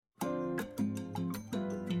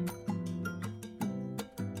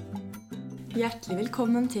Hjertelig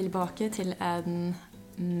velkommen tilbake til en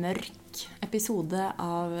mørk episode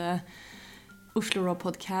av Oslo Raw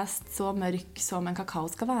Podcast, så mørk som en kakao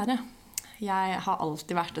skal være. Jeg har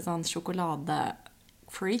alltid vært en sånn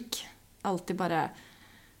sjokoladefreak. Aldri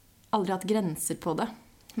hatt grenser på det.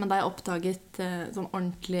 Men da jeg oppdaget sånn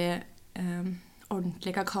ordentlig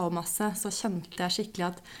kakaomasse, så kjente jeg skikkelig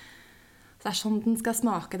at det er sånn den skal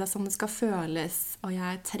smake, det er sånn det skal føles, og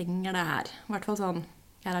jeg trenger det her. I hvert fall sånn,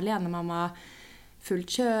 jeg er alenemamma, fullt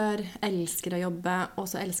kjør, elsker å jobbe, og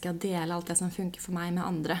så elsker jeg å dele alt det som funker for meg med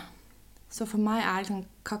andre. Så for meg er liksom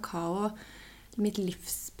kakao mitt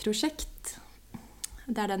livsprosjekt.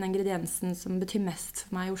 Det er den ingrediensen som betyr mest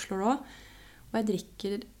for meg i Oslo Raw. Og jeg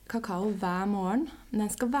drikker kakao hver morgen, men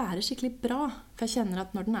den skal være skikkelig bra. For jeg kjenner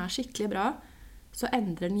at når den er skikkelig bra, så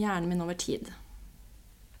endrer den hjernen min over tid.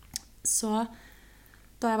 Så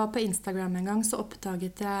da jeg var på Instagram en gang, så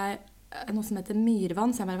oppdaget jeg noe som heter myrvann.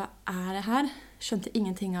 Så jeg bare, hva er det her? Skjønte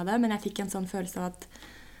ingenting av det, men jeg fikk en sånn følelse av at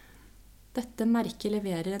dette merket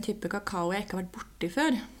leverer en type kakao jeg ikke har vært borti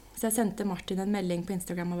før. Så jeg sendte Martin en melding på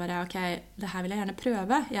Instagram og bare, ok, det her vil jeg gjerne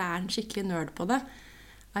prøve. Jeg er en skikkelig nerd på det.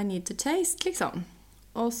 I need to taste, liksom.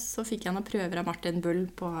 Og så fikk jeg noen prøver av Martin Bull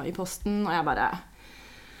i posten, og jeg bare,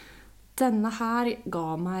 denne her ga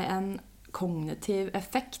meg en kognitiv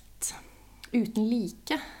effekt uten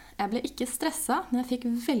like. Jeg ble ikke stresset, men jeg fikk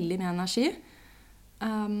veldig mye energi.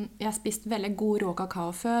 Jeg har spist veldig god rå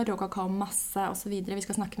kakao før, rå kakao masse og så videre. Vi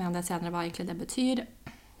skal snakke mer om det senere, hva egentlig det betyr.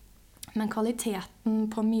 Men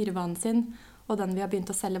kvaliteten på myrvann sin, og den vi har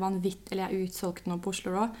begynt å selge vanvitt, eller jeg har utsolgt nå på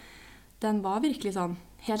Oslo Raw, den var virkelig sånn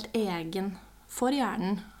helt egen for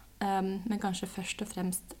hjernen, men kanskje først og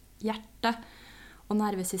fremst hjertet og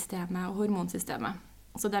nervesystemet og hormonsystemet.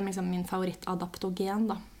 Så det er liksom min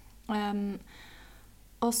favorittadaptogen da.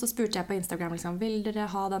 Og så spurte jeg på Instagram, liksom, vil dere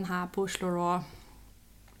ha den her på Oslo Raw?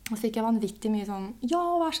 Og så fikk jeg vanvittig mye sånn, ja,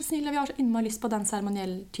 vær så snill, vi har så innmari lyst på den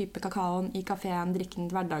seremoniell type kakaoen i kaféen, drikken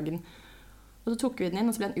til hverdagen. Og så tok vi den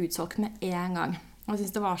inn, og så ble den utsolgt med en gang. Og jeg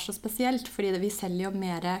synes det var så spesielt, fordi vi selger jo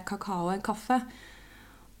mer kakao enn kaffe.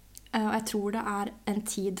 Og jeg tror det er en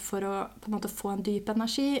tid for å på en måte få en dyp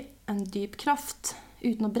energi, en dyp kraft,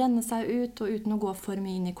 uten å brenne seg ut, og uten å gå for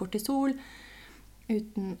mye inn i kortisol.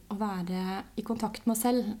 Uten å være i kontakt med oss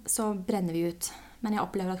selv, så brenner vi ut. Men jeg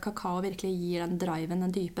opplever at kakao virkelig gir den driven,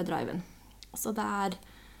 den dype driven. Så det er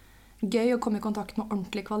gøy å komme i kontakt med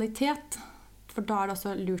ordentlig kvalitet, for da er det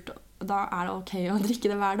også lurt, da er det ok å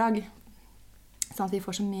drikke det hver dag. Sånn at vi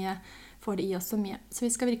får det i oss så mye. Så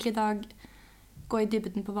vi skal virkelig i dag gå i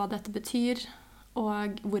dybden på hva dette betyr,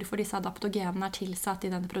 og hvorfor disse adaptogenene er tilsatt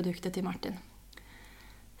i denne produktet til Martin.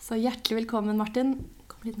 Så hjertelig velkommen, Martin.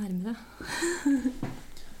 Kom litt nærmere.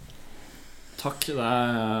 Takk, det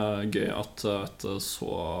er gøy at et så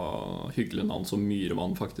hyggelig navn som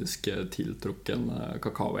myrvann faktisk tiltrukk en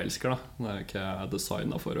kakaoelsker da. Det er ikke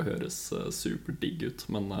designet for å høres superdigg ut,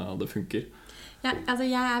 men det funker. Ja, altså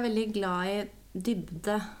jeg er veldig glad i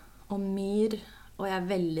dybde og myr, og jeg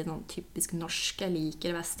er veldig sånn, typisk norsk. Jeg liker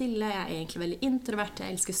å være stille, jeg er egentlig veldig introvert,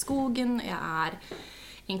 jeg elsker skogen, jeg er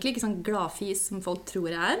egentlig ikke sånn gladfis som folk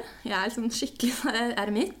tror jeg er. Jeg er sånn skikkelig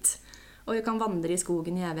eremitt, og jeg kan vandre i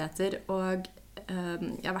skogen i evigheter, og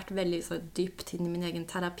jeg har vært veldig så dypt inn i min egen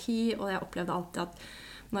terapi, og jeg opplevde alltid at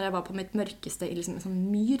når jeg var på mitt mørkeste i liksom en sånn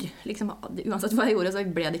myr, liksom, uansett hva jeg gjorde, så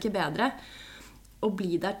ble det ikke bedre. Å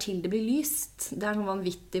bli der til det blir lyst, det er en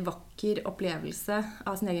vanvittig vakker opplevelse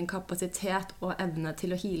av sin egen kapasitet og evne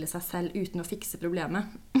til å heale seg selv uten å fikse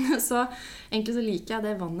problemet. Så egentlig så liker jeg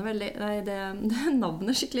det vannet veldig, det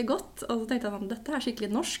navnet skikkelig godt, og så tenkte jeg sånn, dette er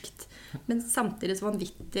skikkelig norskt, men samtidig så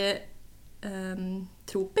vanvittig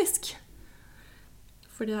tropisk.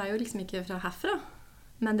 For det er jo liksom ikke fra herfra,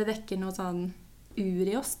 men det vekker noe sånn ur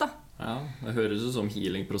i oss da. Ja, det høres ut som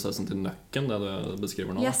healingprosessen til nøkken, det du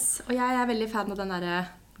beskriver nå. Yes, og jeg er veldig fan av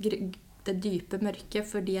det dype mørke,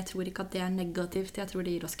 fordi jeg tror ikke at det er negativt, jeg tror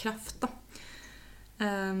det gir oss kraft da.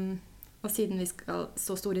 Og siden vi skal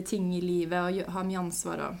så store ting i livet og ha mye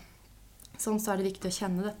ansvar og sånn, så er det viktig å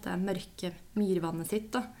kjenne dette mørke myrvannet sitt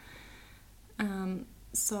da.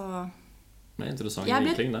 Så det er interessant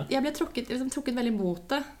vinkling det. Jeg ble trukket veldig mot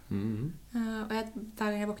det. Og hver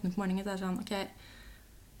gang jeg våkner på morgenen, så er det sånn, ok,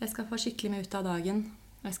 jeg skal få skikkelig mye ut av dagen,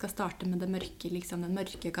 og jeg skal starte med det mørke, liksom den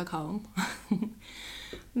mørke kakaoen.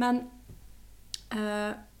 Men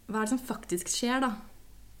hva er det som faktisk skjer da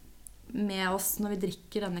med oss når vi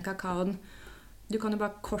drikker denne kakaoen? Du kan jo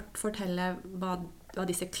bare kort fortelle hva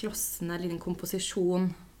disse klossene, eller din komposisjon.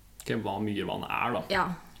 Ok, hva myrvann er da. Ja.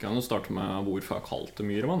 Kan du starte med hvorfor jeg kalte det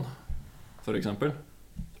myrvann, for eksempel?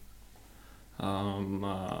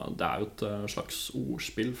 Det er jo et slags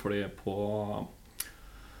ordspill, fordi på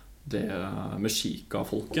det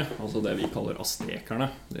Mexica-folket, altså det vi kaller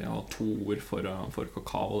aztekerne, de har 2 ord for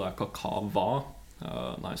kakao. Det kakava.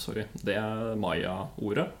 Nei, sorry. Det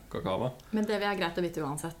maya-ordet, kakava. Men det vil jeg greit å vite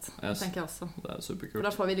uansett, Yes. tenker jeg også. Det superkult. For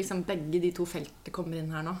da får vi liksom begge de 2 feltene kommer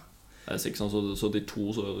inn her nå. Ikke sant? Så de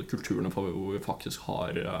 2 kulturene hvor vi faktisk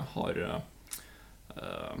har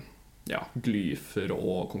glyfer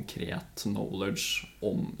og konkret knowledge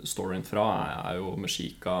om storyen fra, jo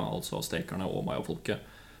Mexica, altså aztekerne og maya-folket.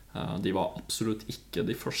 De var absolutt ikke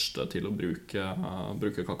de første til å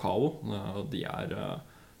bruke kakao. De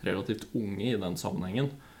relativt unge i den sammenhengen.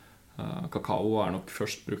 Kakao nok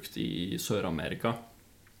først brukt i Sør-Amerika.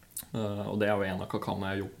 Og det jo en av kakaoene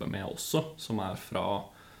jeg jobber med også, som fra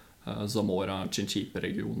Zamora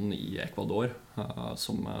Chinchipe-regionen i Ecuador,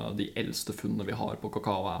 som de eldste funnene vi har på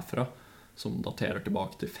kakao fra, som daterer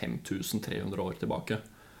tilbake til 5300 år tilbake.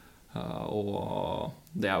 Og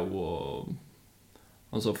det jo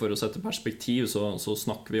altså for å sette perspektiv så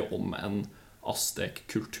snakker vi om en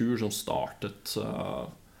aztek-kultur som startet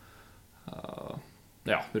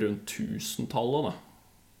rundt 1000-tallet da.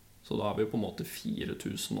 Så da vi på en måte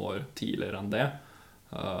 4000 år tidligere enn det.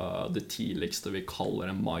 Det tidligste vi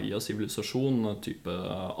kaller en maya-sivilisasjon, type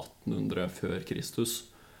 1800 før Kristus.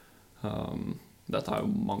 Dette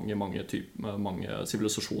jo mange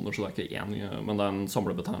sivilisasjoner, så det ikke én, men det en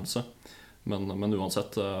samlebetegnelse. Men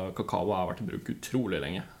uansett, kakao vært i bruk utrolig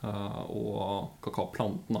lenge. Og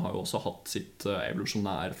kakaoplantene har jo også hatt sitt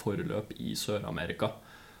evolusjonære forløp i Sør-Amerika,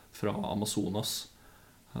 fra Amazonas.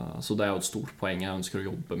 Så det jo et stort poeng jeg ønsker å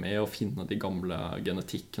jobbe med, å finne de gamle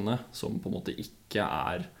genetikkene som på en måte ikke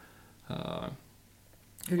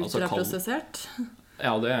ultraprosessert.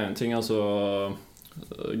 Ja, det en ting, altså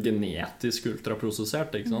genetisk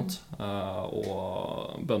ultraprosessert, ikke sant?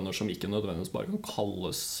 Og bønner som ikke nødvendigvis bare kan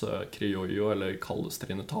kalles criollo eller kalles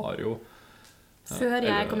trinitario. Før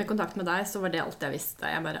jeg kom i kontakt med deg, så var det alt jeg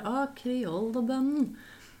visste. Jeg bare, criollo-bønnen.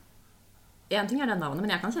 En ting det navnet,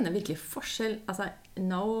 men jeg kan kjenne virkelig forskjell. Altså,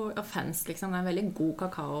 no offense, liksom. Det en veldig god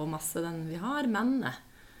kakaomasse den vi har, men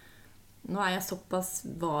nå jeg såpass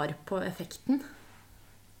var på effekten.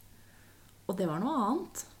 Og det var noe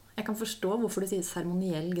annet. Jeg kan forstå hvorfor du sier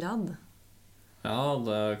seremoniell grad. Ja,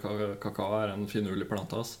 kakao en finurlig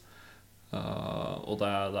plante, altså. Og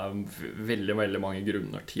det veldig, veldig mange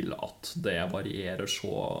grunner til at det varierer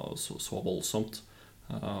så voldsomt.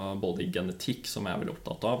 Både i genetikk, som jeg veldig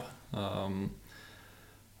opptatt av,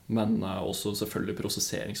 men også selvfølgelig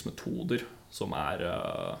prosesseringsmetoder, som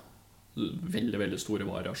veldig, veldig store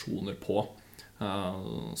variasjoner på.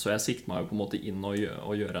 Så jeg sikter meg jo på en måte inn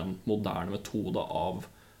og gjøre en moderne metode av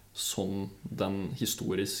sånn den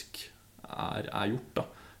historisk gjort da,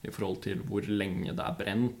 i forhold til hvor lenge det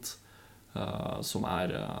brent, som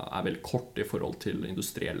veldig kort i forhold til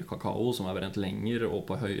industriell kakao, som brent lenger og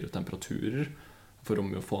på høyere temperaturer, for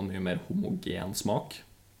å få en mye mer homogen smak,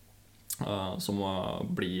 som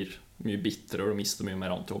blir mye bittere og mister mye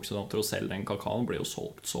mer antioksidanter, og selv den kakaoen blir jo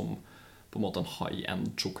solgt som på en måte en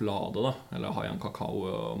high-end sjokolade da, eller high-end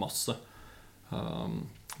kakaomasse.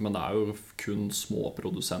 Men det jo kun små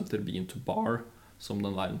produsenter, bean to bar, som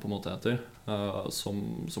den verden på en måte heter,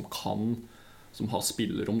 som har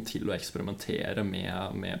spillerom til å eksperimentere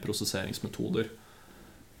med prosesseringsmetoder.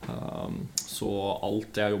 Så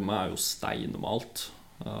alt jeg jobber med jo steinmalt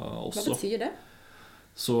også. Hva betyr det?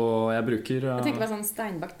 Så jeg bruker Jeg tenker bare sånn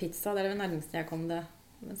steinbakt pizza, det det nærmeste jeg kom det.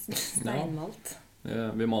 Steinmalt. Ja,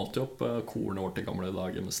 vi malte jo opp kornet vårt i gamle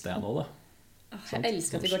dager med sten også, da. Jeg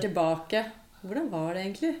elsker at vi går tilbake. Hvordan var det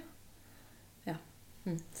egentlig? Ja,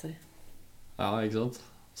 sorry. Ja, ikke sant?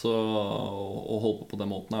 Så å holde på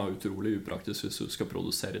den måten jo utrolig upraktisk hvis du skal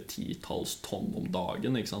produsere 10-talls tonn om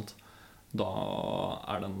dagen, ikke sant? Da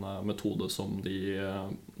det en metode som de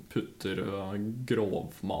putter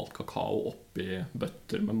grovmalt kakao opp i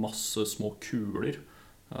bøtter med masse små kuler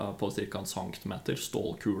på ca. 1 centimeter,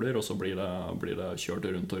 stålkuler, og så blir det kjørt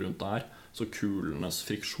rundt og rundt der. Så kulenes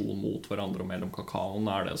friksjon mot hverandre og mellom kakaoen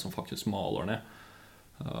det som faktisk maler ned.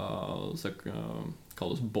 Så det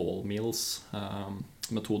kalles ball mills.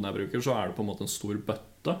 Metoden jeg bruker, så det på en måte en stor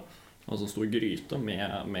bøtte, altså en stor gryte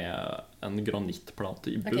med en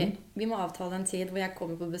granittplate i bunn. Ok, vi må avtale en tid hvor jeg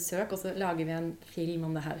kommer på besøk, og så lager vi en film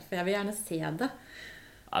om det her, for jeg vil gjerne se det.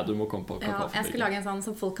 Nei, du må komme på kakaofabrikken. Jeg skal lage en sånn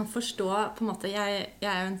så folk kan forstå, på en måte, jeg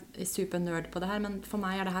jo en super nerd på det her, men for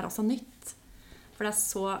meg det her også nytt. For det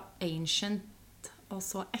så ancient og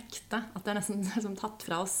så ekte, at det nesten liksom tatt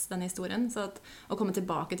fra oss denne historien. Så å komme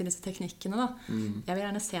tilbake til disse teknikkene da, jeg vil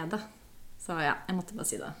gjerne se det. Så ja, jeg måtte bare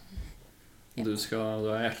si det. Ja. Du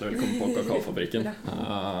hjertelig velkommen på kakaofabrikken.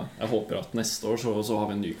 Jeg håper at neste år så har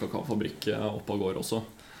vi en ny kakaofabrikk oppe og går også.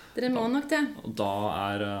 Dere må nok det. Og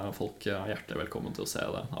da folk hjertelig velkommen til å se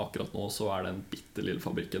det. Akkurat nå så den bitte lille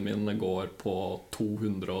fabrikken min går på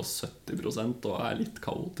 270% og litt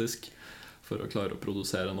kaotisk for å klare å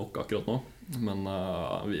produsere nok akkurat nå. Men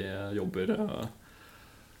vi jobber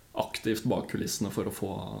aktivt bak kulissene for å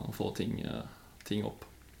få ting opp.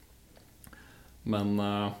 Men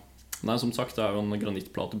nei, som sagt, det jo en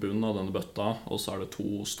granittplate i bunnen av denne bøtta, og så det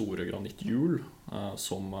 2 store granitthjul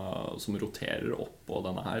som roterer opp på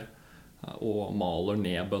denne her og maler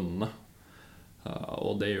ned bønnene.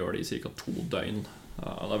 Og det gjør de i ca. 2 døgn.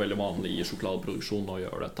 Det veldig vanlig i sjokoladeproduksjon å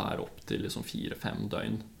gjøre dette her opp til liksom 4-5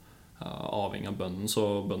 døgn, avhengig av bønnen. Så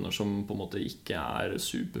bønner som på en måte ikke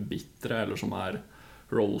superbittre, eller som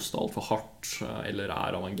roastet alt for hardt, eller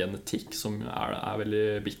av en genetikk som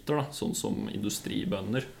veldig bitter, da, sånn som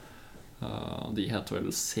industribønner. De heter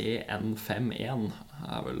vel CN51,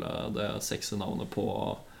 vel det sexy navnet på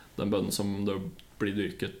den bønnen som det blir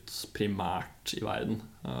dyrket primært i verden,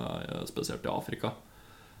 spesielt i Afrika,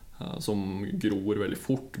 som gror veldig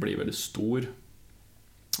fort, blir veldig stor,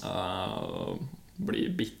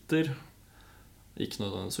 blir bitter, ikke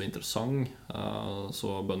nødvendigvis så interessant.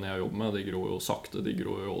 Så bønnene jeg jobber med, de gror jo sakte, de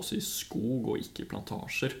gror jo også i skog og ikke i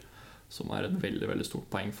plantasjer, som et veldig, veldig stort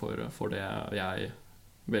poeng for det jeg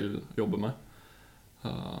vel jobber med.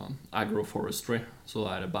 Agroforestry, så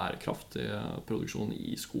det bærekraftig produksjon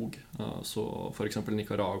i skog. Så for eksempel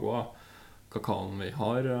Nicaragua, kakaoen vi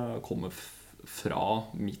har, kommer fra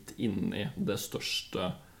midt inni det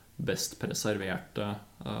største, best preserverte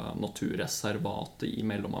naturreservatet i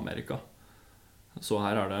Mellom-Amerika. Så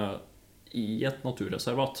her det i et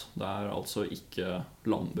naturreservat. Det altså ikke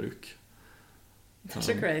landbruk. Det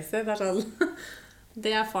så crazy. Det sånn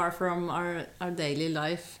det far from our daily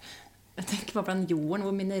life. Jeg tenker bare på den jorden,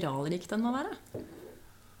 hvor mineralrik den må være.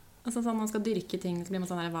 Altså sånn, man skal dyrke ting, så blir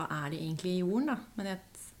man sånn der, hva det egentlig i jorden da? Men det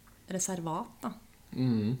et reservat da.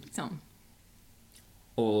 Sånn.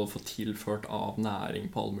 Og få tilført av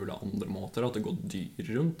næring på alle mulige andre måter, at det går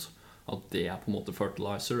dyr rundt. At det på en måte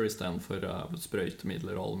fertilizer i stedet for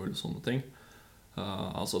sprøytemidler og alle mulige sånne ting.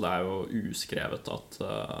 Altså det jo uskrevet at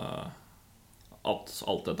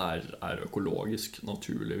alt dette økologisk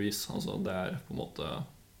naturligvis. Altså det på en måte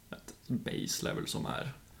et base level som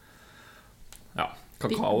ja,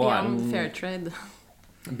 kakao beyond fair trade.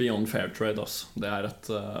 Beyond fair trade, altså. Det et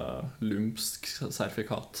lumsk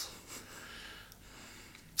sertifikat.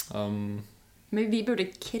 Men vi burde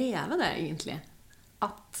kreve det egentlig,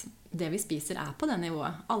 at det vi spiser på det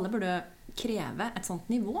nivået. Alle burde kreve et sånt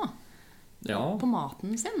nivå på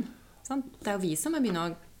maten sin. Det jo vi som begynner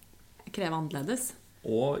å kreve annerledes.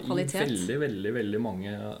 Og kvalitet. I veldig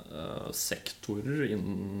mange sektorer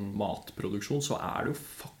innen matproduksjon så det jo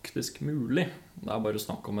faktisk mulig. Det bare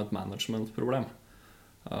snakk om et managementproblem.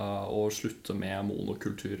 Og slutte med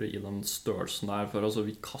monokulturer i den størrelsen der. For altså,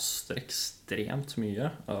 vi kaster ekstremt mye.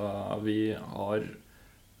 Vi har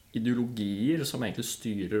ideologier som egentlig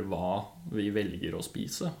styrer hva vi velger å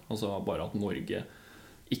spise. Altså bare at Norge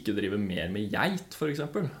ikke driver mer med geit, for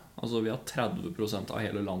eksempel. Altså vi har 30% av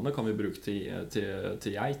hele landet kan vi bruke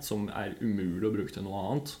til geit, som umulig å bruke til noe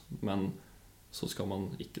annet. Men så skal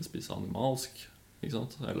man ikke spise animalsk, ikke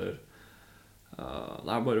sant? Eller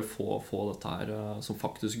det bare å få dette her som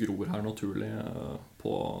faktisk gror her naturlig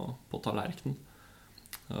på tallerkenen.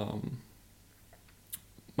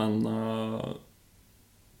 Men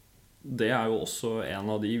det jo også en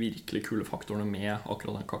av de virkelig kule faktorene med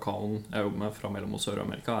akkurat den kakaoen jeg jobber med fra Mellom- og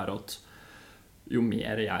Sør-Amerika, at jo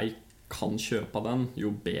mer jeg kan kjøpe av den, jo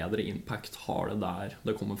bedre impact har det der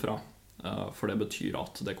det kommer fra. For det betyr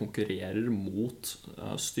at det konkurrerer mot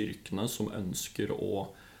styrkene som ønsker å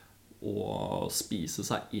spise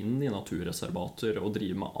seg inn i naturreservater og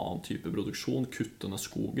drive med annen type produksjon, kutte ned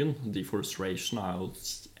skogen. Deforestation jo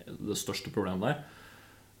det største problemet der.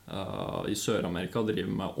 I Sør-Amerika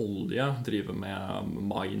driver med olje, driver med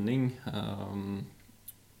mining.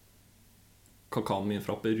 Kakaoen min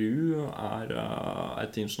fra Peru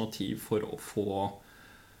et initiativ for å få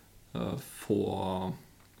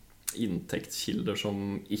inntektskilder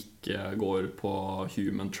som ikke går på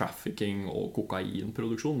human trafficking og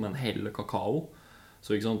kokainproduksjon, men heller kakao.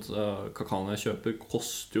 Så ikke sant, kakaoen jeg kjøper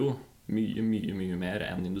koster jo mye mer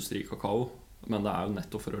enn industrikakao, men det jo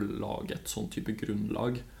nettopp for å lage et sånn type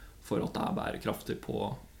grunnlag for at det bærekraftig på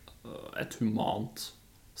et humant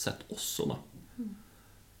sett også da.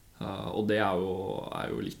 Og det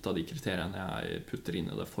jo litt av de kriteriene jeg putter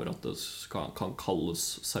inn i det for at det kan kalles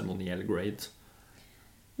seremoniell grade.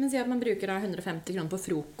 Men si at man bruker da 150 kroner på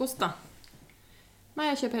frokost da.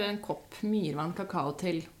 Nei, jeg kjøper en kopp myrvann kakao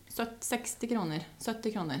til 60 kroner,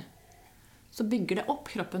 70 kroner. så bygger det opp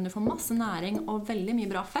kroppen. Du får masse næring og veldig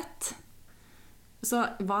mye bra fett. Så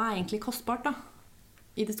hva er egentlig kostbart da?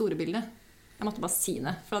 I det store bildet? Jeg måtte bare si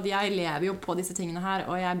det. For at jeg lever jo på disse tingene her,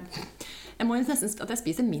 og jeg må jo nesten at jeg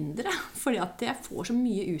spiser mindre. Fordi at jeg får så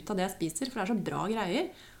mye ut av det jeg spiser, for det er så bra greier.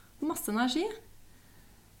 Masse energi.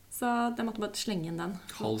 Så jeg måtte bare slenge inn den.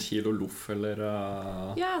 Halv kilo loff eller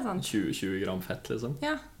Ja, sant. 20 gram fett, liksom.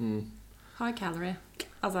 Ja. High calorie.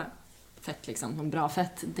 Altså, fett liksom. Noen bra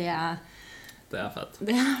fett. Det er fett.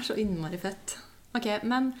 Det er så innmari fett. Ok,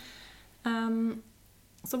 men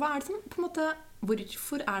så hva er det som på en måte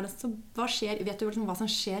hvorfor er det så hva skjer, vet du liksom hva som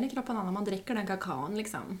skjer i kroppen når man drikker den kakaoen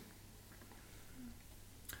liksom?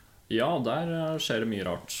 Ja, der skjer det mye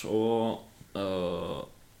rart. Og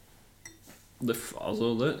det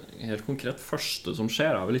helt konkret første som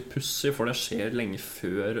skjer er vel litt pussig, for det skjer lenge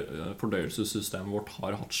før fordøyelsessystemet vårt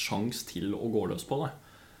har hatt sjans til å gå løs på det.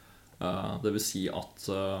 Det vil si at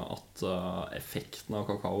effekten av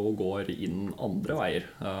kakao går inn andre veier.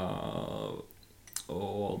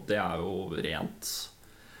 Og det er jo rent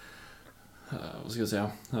hva skal jeg si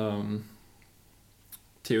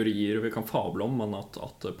teorier vi kan fable om, men at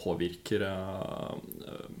det påvirker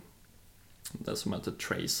det som heter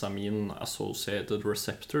Traceamine Associated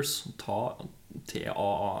Receptors,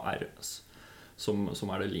 TAAR, som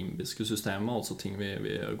er det limbiske systemet, altså ting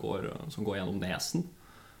som går gjennom nesen.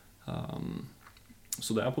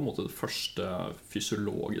 Så det er på en måte det første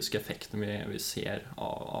fysiologiske effekten vi ser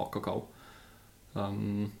av kakao.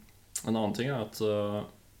 En annen ting er at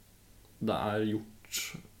det er gjort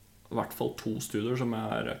i hvert fall 2 studier som jeg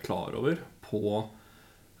er klar over på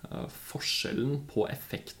forskjellen på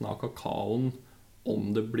effekten av kakaoen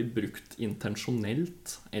om det blir brukt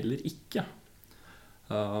intensjonelt eller ikke.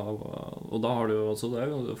 Og da har det jo det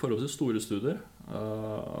er forholdsvis store studier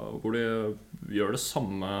hvor de gjør det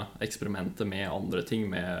samme eksperimentet med andre ting,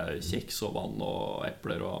 med kjeks og vann og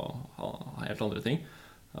epler og helt andre ting,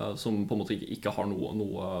 som på en måte ikke har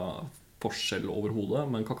noe forskjell overhodet,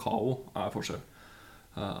 men kakao er forskjell.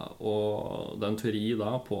 Og det er en teori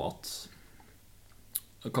da på at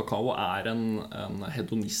kakao er en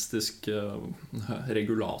hedonistisk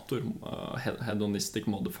regulator, hedonistic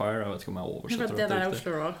modifier. Jeg vet ikke om jeg oversetter det der er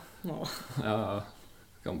Oslo Raw. Ja,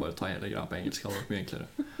 jeg kan bare ta hele greia på engelsk, det hadde vært mye enklere.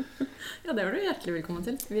 Ja, det var du hjertelig velkommen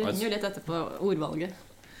til. Vi ringer jo litt etterpå ordvalget.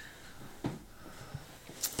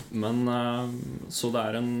 Men så det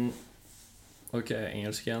er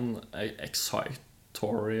engelsk igjen,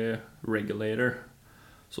 excitatory regulator.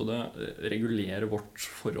 Så det regulerer vårt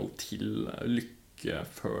forhold til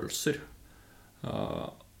lykkefølelser.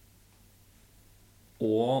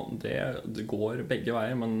 Og det går begge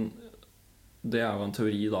veier, men det er jo en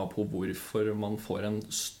teori da på hvorfor man får en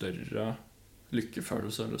større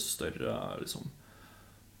lykkefølelse, eller større liksom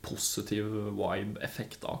positiv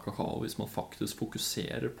vibe-effekt av kakao hvis man faktisk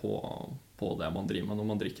fokuserer på det man driver med når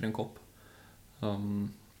man drikker en kopp.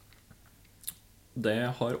 Det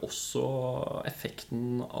har også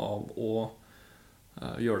effekten av å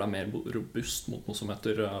gjøre deg mer robust mot noe som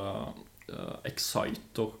heter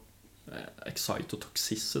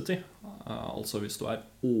excitotoxicity. Altså hvis du er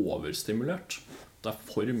overstimulert, det er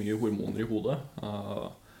for mye hormoner i hodet.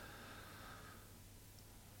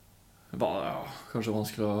 Kanskje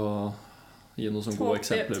vanskelig å gi noen sånne gode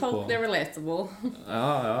eksempler på. Totally relatable.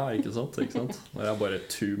 Ja, ikke sant? Når det er bare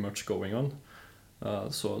too much going on,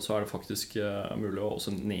 så er det faktisk mulig å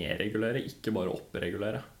også nedregulere, ikke bare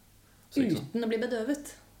oppregulere. Uten å bli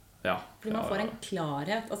bedøvet. Ja. Fordi man får en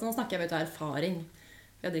klarhet. Altså nå snakker jeg av erfaring.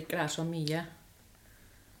 Jeg drikker det her så mye.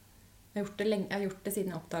 Jeg har gjort det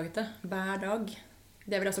siden jeg oppdaget det. Hver dag.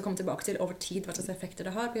 Det vil jeg også komme tilbake til over tid, hva slags effekter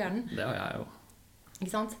det har på hjernen. Det har jeg jo.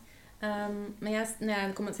 Ikke sant? Men når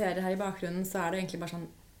jeg kommenterer her i bakgrunnen, så er det egentlig bare sånn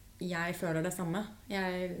jeg føler det samme.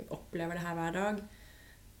 Jeg opplever det her hver dag.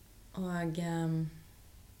 Og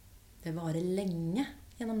det varer lenge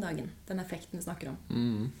gjennom dagen, den effekten du snakker om.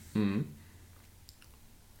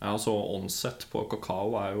 Ja, så onset på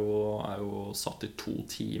kakao er jo satt i 2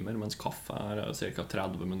 timer, mens kaffe er ca.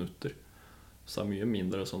 30 minutter. Så det er mye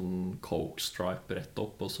mindre sånn coke stripe rett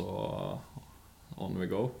opp, og så on we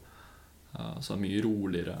go. Så det er mye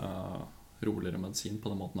roligere medisin på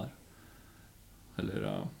den måten her. Eller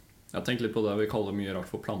jeg tenker litt på det vi kaller mye rart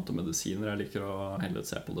for plantemedisiner. Jeg liker å heller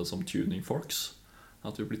se på det som tuning forks.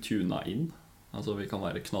 At vi blir tunet inn. Altså vi kan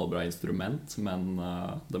være knallbra instrument, men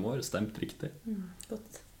det må være stemt riktig.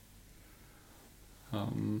 Godt.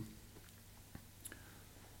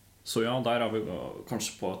 Så ja, der er vi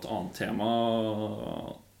kanskje på et annet tema.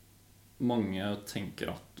 Mange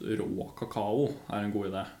tenker at rå kakao er en god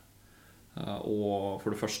idé. Og for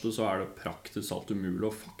det første så det praktisk alt umulig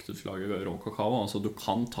å faktisk lage rå kakao. Altså du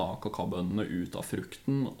kan ta kakaobønnene ut av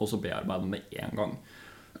frukten og så bearbeide den med en gang.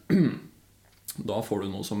 Da får du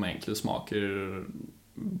noe som egentlig smaker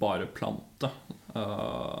bare plante.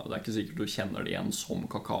 Det ikke sikkert du kjenner det igjen som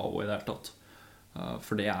kakao i det hele tatt.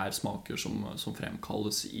 For det smaker som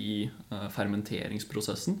fremkalles i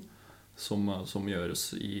fermenteringsprosessen, som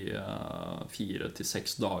gjøres i 4 til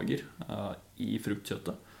 6 dager i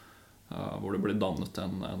fruktkjøttet, hvor det blir dannet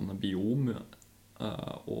en biom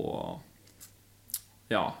og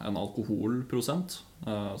en alkoholprosent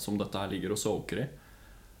som dette her ligger og soaker i.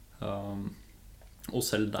 Og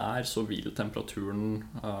selv der så vil temperaturen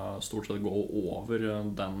stort sett gå over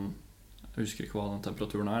den. Jeg husker ikke hva den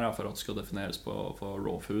temperaturen for at det skal defineres for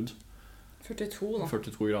raw food. 42 da.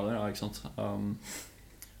 42 grader, ja, ikke sant.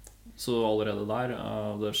 Så allerede der,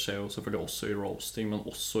 det skjer jo selvfølgelig også i roasting, men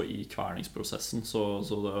også i kverningsprosessen. Så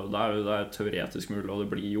det teoretisk mulig, og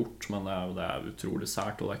det blir gjort, men det utrolig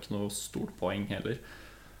sært, og det ikke noe stort poeng heller.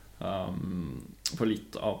 For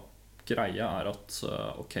litt av greia at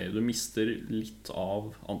ok, du mister litt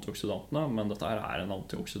av antioksidantene, men dette her en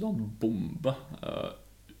antioksidantbombe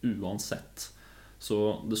uansett.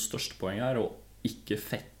 Så det største poenget å ikke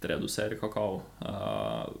fettredusere kakao.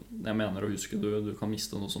 Jeg mener å huske du kan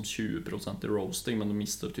miste noe som 20% i roasting, men du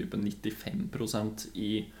mister type 95%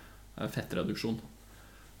 i fettreduksjon,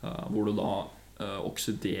 hvor du da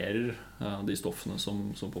oksiderer de stoffene som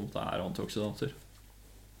på en måte antioksidanter.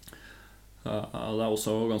 Det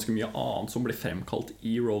også ganske mye annet som blir fremkalt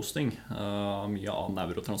i roasting. Mye av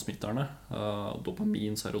neurotransmitterne,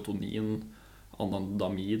 dopamin, serotonin,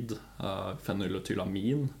 anandamid,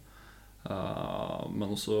 fenyletylamin, men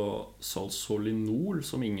også salsolinol,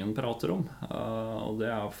 som ingen prater om. Og det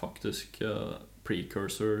faktisk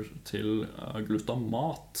precursor til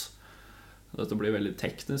glutamat. Dette blir veldig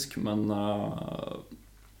teknisk, men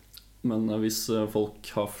hvis folk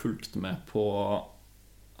har fulgt med på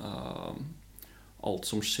alt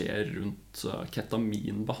som skjer rundt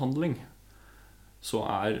ketaminbehandling, så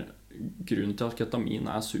grunnen til at ketamin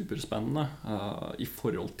superspennende i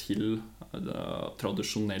forhold til det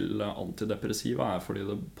tradisjonelle antidepressiva fordi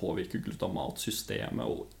det påvirker glutamatsystemet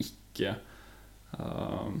og ikke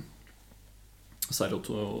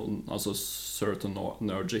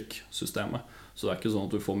serotonergic systemet. Så det ikke sånn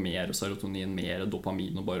at du får mer serotonin, mer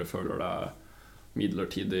dopamin og bare føler deg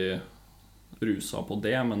midlertidig rusa på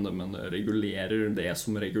det, men det regulerer det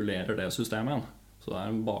som regulerer det systemet igjen. Så det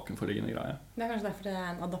en bakenforliggende greie. Det kanskje derfor det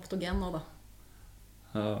en adaptogen nå, da?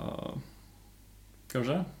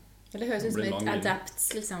 Kanskje. Eller det høres ut som et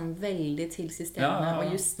adapts liksom, veldig til systemet,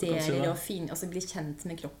 og justerer og altså blir kjent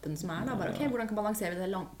med kroppen som da. Bare, ok, hvordan kan balansere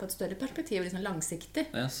det på et større perspektiv, liksom langsiktig?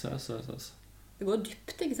 Yes. Det går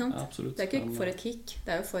dypt, ikke sant? Ja, absolutt. Det ikke for et kick,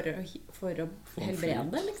 det jo for å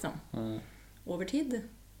helbrede, liksom. Over tid.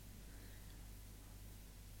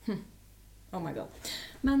 Oh my god.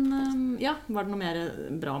 Men var det noe mer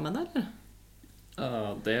bra med det, eller?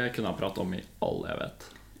 Det kunne jeg prate om i all jeg vet.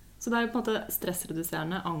 Så det jo på en måte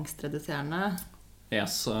stressreduserende, angstreduserende?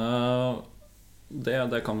 Yes,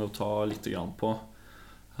 det kan vi jo ta litt grann på.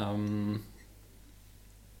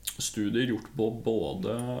 Studier gjort på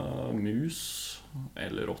både mus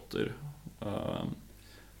eller rotter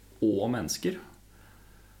og mennesker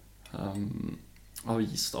har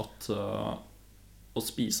vist at å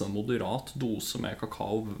spise en moderat dose med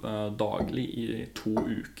kakao daglig i 2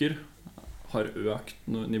 uker har økt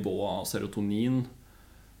nivået av serotonin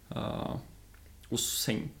og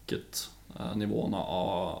senket nivåene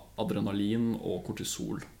av adrenalin og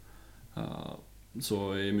kortisol.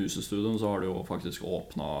 Så i musestudien så har de jo faktisk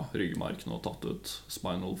åpnet ryggmarken og tatt ut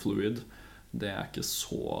spinal fluid. Det ikke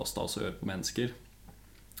så stas å gjøre på mennesker,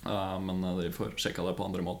 men de får sjekket det på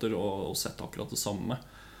andre måter og sett akkurat det samme.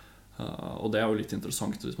 Og det jo litt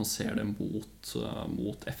interessant hvis man ser det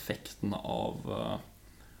mot effekten av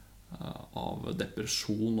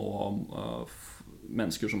depresjon og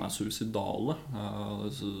mennesker som suicidale.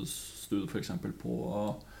 Studier for eksempel på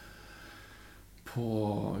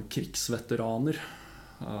krigsveteraner.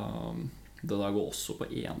 Det der går også på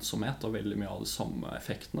ensomhet og veldig mye av de samme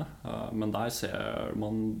effektene. Men der ser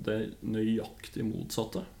man det nøyaktig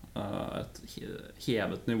motsatte. Et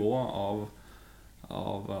hevet nivå av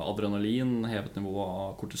adrenalin, hevet nivå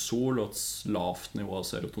av kortisol og et lavt nivå av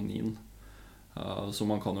serotonin. Så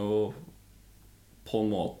man kan jo på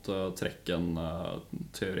en måte trekke en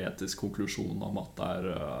teoretisk konklusjon om at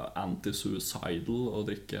det anti-suicidal å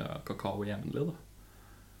drikke kakao jevnlig.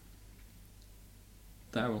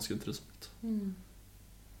 Det ganske interessant.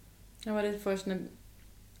 Jeg bare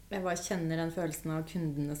kjenner den følelsen av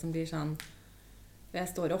kundene som blir sånn Jeg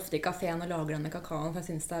står ofte i kaféen og lager denne kakaoen, for jeg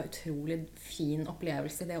synes det er utrolig fin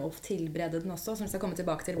opplevelse det å tilberede den også, som jeg skal komme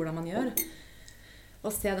tilbake til hvordan man gjør. Og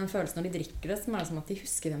se den følelsen når de drikker det, som er som at de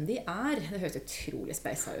husker hvem de er. Det høres utrolig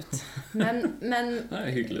speisa ut. Men Det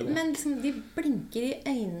er hyggelig, da. men liksom, de blinker i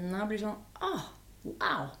øynene og blir sånn,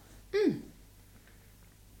 wow,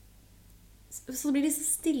 Så blir de så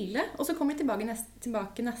stille, og så kommer de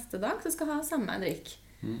tilbake neste dag, så skal ha samme drikk.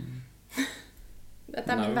 Dette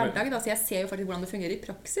er min hverdag, da, så jeg ser jo faktisk hvordan det fungerer i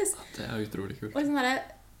praksis. Det er utrolig kult. Og liksom det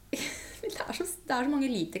er så mange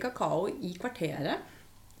liter kakao i kvarteret.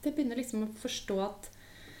 Jeg begynner liksom å forstå at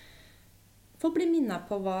folk blir minnet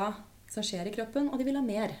på hva som skjer i kroppen, og de vil ha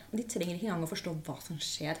mer. Og de trenger ikke engang å forstå hva som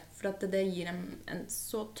skjer, for at det gir dem en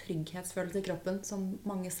så trygghetsfølelse i kroppen som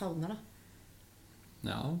mange savner. Da.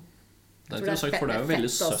 Ja, det er interessant, for det er jo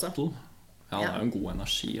veldig fett også. subtle. Ja, det er jo en god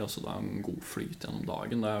energi, altså det er en god flyt gjennom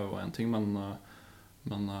dagen, det er jo en ting,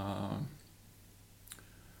 men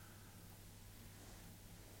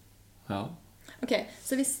ja. Ok,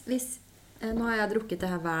 så hvis nå har jeg drukket det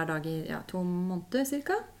her hver dag i 2 måneder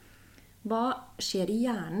cirka. Hva skjer i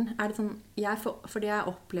hjernen? Er det sånn, fordi jeg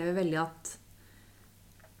opplever veldig at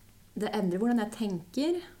det endrer hvordan jeg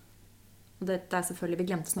tenker. Og det er selvfølgelig, vi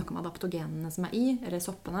glemte å snakke om adaptogenene som er i, eller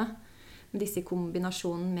soppene. Men disse i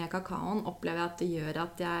kombinasjonen med kakaoen opplever jeg at det gjør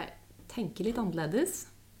at jeg tenker litt annerledes.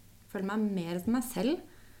 Føler meg mer som meg selv,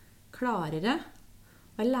 klarere,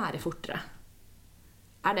 og jeg lærer fortere.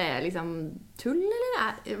 Er det liksom tull,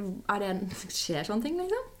 eller skjer sånne ting,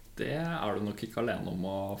 liksom? Det er du nok ikke alene om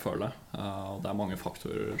å føle. Det er mange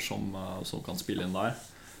faktorer som kan spille inn der.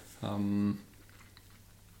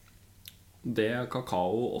 Det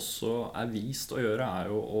kakao også er vist å gjøre, er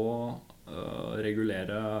jo å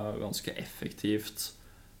regulere ganske effektivt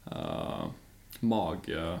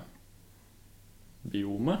magebiome.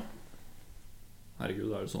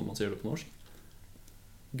 Herregud, er det sånn man sier det på norsk?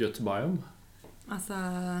 Gut biome.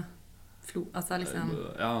 Altså liksom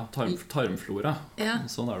Ja, tarmflora. Ja.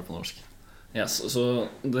 Sånn er det på norsk. Yes, så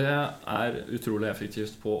det er utrolig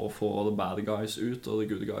effektivt på å få the bad guys ut og the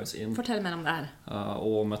good guys inn. Fortell mer om det her.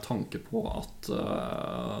 Og med tanke på at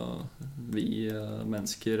vi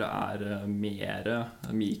mennesker er mer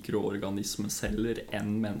mikroorganismeceller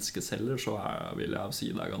enn menneskeceller, så vil jeg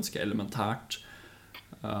si det er ganske elementært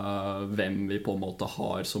hvem vi på en måte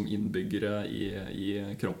har som innbyggere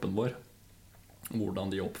i kroppen vår,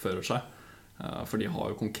 hvordan de oppfører seg, for de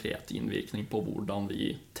har jo konkret innvirkning på hvordan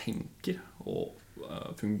vi tenker og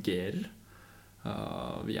fungerer.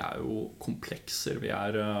 Vi er jo komplekser, vi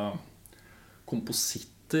er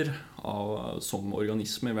kompositter som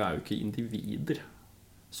organismer, vi er jo ikke individer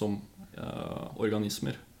som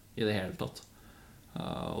organismer i det hele tatt.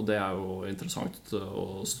 Og det er jo interessant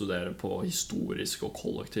å studere på historisk og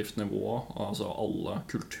kollektivt nivå. Altså alle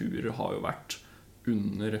kulturer har jo vært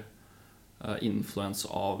under influens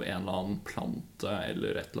av en eller annen plante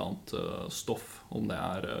eller et eller annet stoff, om det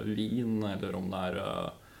er vin eller om det er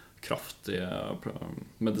kraftige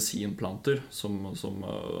medisinplanter som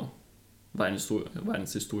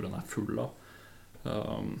verdenshistorien er full av,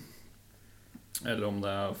 eller om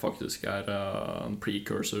det faktisk er en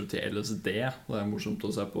precursor til LSD. Det er morsomt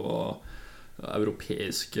å se på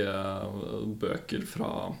europeiske bøker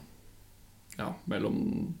fra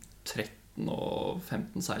mellom 13 og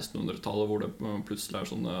 1500-1600-tallet, hvor det plutselig er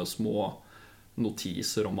sånne små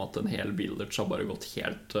notiser om at en hel village har bare gått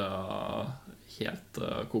helt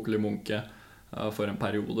kokelimunke for en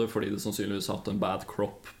periode, fordi det sannsynligvis har hatt en bad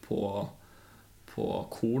crop på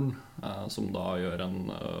korn, som da gjør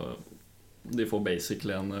de får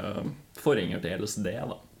basically en forringer til LSD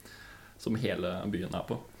da, som hele byen er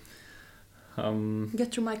på.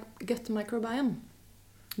 Gut microbiome.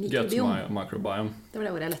 Gut microbiome. Det var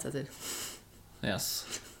det ordet jeg lette etter. Yes.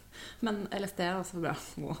 Men LSD er også bra.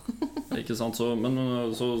 Ikke sant? Så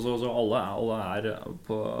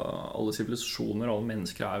alle sivilisasjoner, alle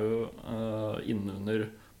mennesker er jo innunder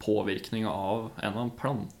påvirkning av en eller annen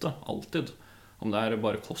plante, alltid. Om det er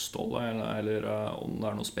bare kostholdet eller om det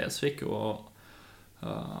er noe spesifikt.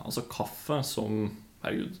 Altså kaffe som,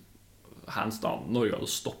 herregud, hands down, Norge hadde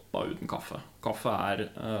stoppet uten kaffe. Kaffe er i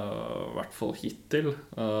hvert fall hittil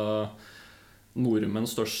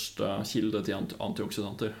nordmenns største kilde til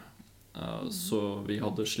antioksidanter. Så vi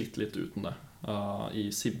hadde slitt litt uten det. I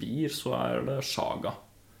Sibir så er det shaga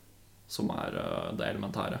som er det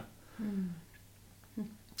elementære.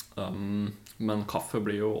 Men kaffe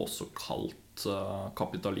blir jo også kalt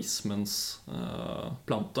kapitalismens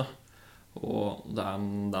plante. Og det er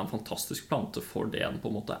en fantastisk plante for det den på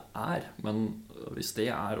en måte er. Men hvis det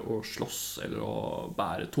er å slåss eller å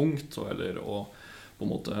bære tungt, eller å på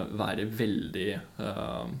en måte være veldig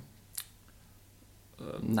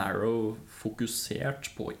narrow,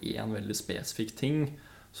 fokusert på en veldig spesifikk ting,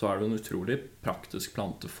 så det en utrolig praktisk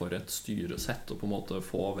plante for et styresett å på en måte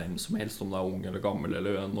få hvem som helst, om det ung eller gammel,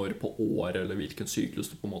 eller når på år, eller hvilken syklus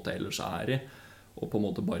du på en måte ellers i, og på en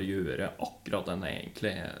måte bare gjøre akkurat den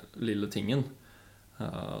egentlig lille tingen.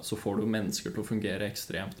 Så får du mennesker til å fungere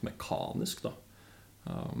ekstremt mekanisk da.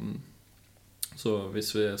 Så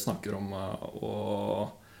hvis vi snakker om å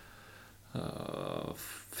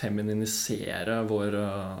feminisere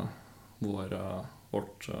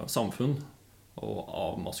vårt samfunn og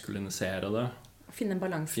avmaskulinisere det, finne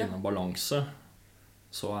en balanse,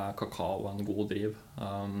 så kakao en god driv.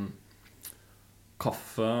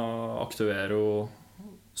 Kaffe aktiverer jo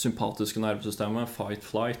sympatiske nervesystemet,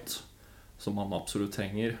 fight-flight, som man absolutt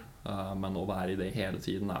trenger, men å være i det hele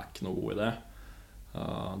tiden ikke noe god idé.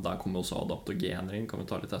 Der kommer også adaptogener inn, kan vi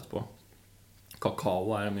ta litt etterpå. Kakao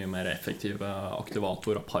en mye mer effektiv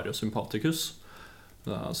aktivator av parasympaticus,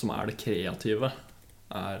 som det kreative,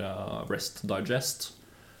 rest digest.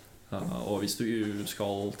 Og hvis du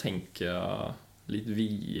skal tenke litt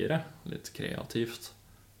videre, litt kreativt,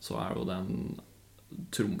 så jo den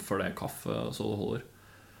trumfer det kaffe så det holder.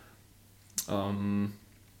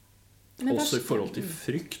 Også i forhold til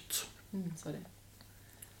frykt. Sorry.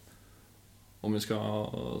 Om vi skal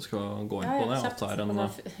gå inn på det, at det en...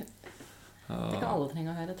 Det kan alle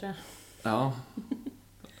trenge å høre, tror jeg. Ja.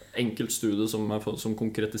 Enkelt studie som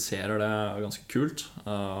konkretiserer det ganske kult.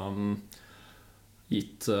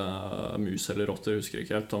 Gitt mus eller rotter, husker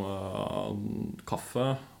ikke helt, kaffe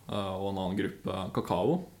og en annen gruppe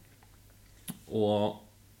kakao. Og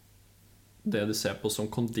det de ser på som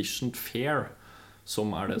conditioned fear,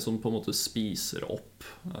 som det som på en måte spiser opp,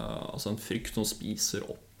 altså en frykt som spiser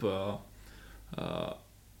opp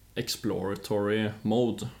exploratory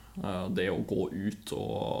mode, det å gå ut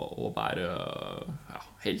og være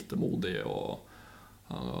heltemodig og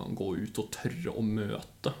gå ut og tørre å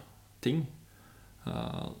møte ting,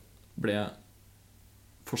 ble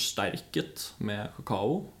forsterket med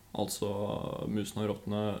kakao. Altså musene og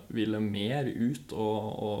rottene ville mer ut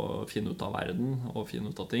og finne ut av verden og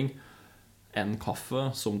finne ut av ting enn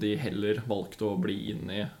kaffe, som de heller valgte å bli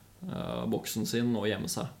inn i boksen sin og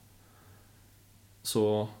gjemme seg.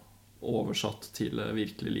 Så oversatt til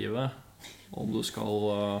virkelig livet, om du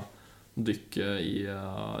skal dykke i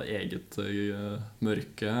eget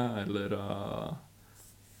mørke eller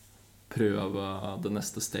prøve det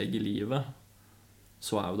neste steg i livet,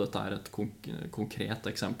 så jo dette et konkret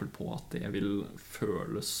eksempel på at det vil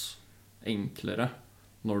føles enklere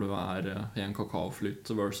når du i en kakaoflyt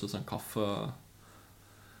versus en kaffe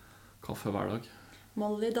hver dag.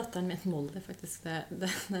 Molly, datteren min, Molly faktisk, det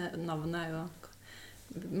navnet jo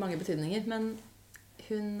mange betydninger, men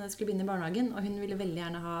hun skulle begynne i barnehagen, og hun ville veldig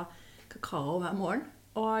gjerne ha kakao hver morgen,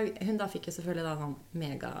 og hun da fikk jo selvfølgelig da sånn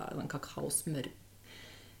mega kakaosmør,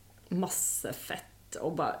 masse fett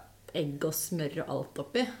og bare egg og smør og alt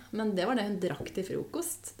oppi, men det var det hun drakk til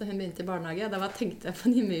frokost da hun begynte i barnehage, og da tenkte jeg på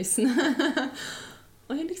de musene.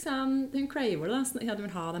 Og hun craver det, så hun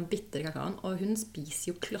vil ha den bitter kakaoen, og hun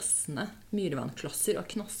spiser jo klossene, myrevannklosser, og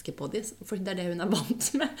knosker på de, for det det hun vant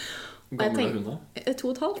med. Gammel hun da?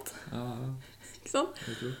 2,5. Ja. Ikke sant?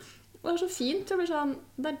 Og det så fint, det sånn,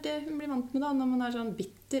 det det hun blir vant med da, når man sånn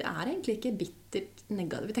bitter, egentlig ikke bittert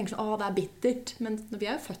negativt. Vi tenker sånn, det bittert, men vi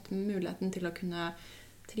jo født med muligheten til å kunne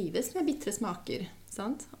trives med bittre smaker,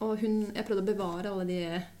 sant? Og jeg prøvde å bevare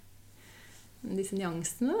alle disse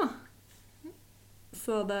nyansene da.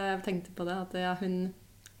 Så jeg tenkte på det, at hun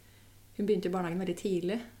begynte i barnehagen veldig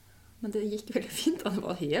tidlig, men det gikk veldig fint, og det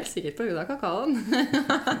var helt sikkert på grunn av kakaoen.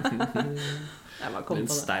 Jeg bare kom på det.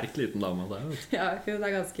 En sterk liten dame der. Ja, hun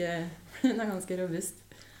ganske robust.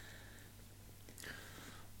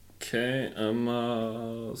 Ok,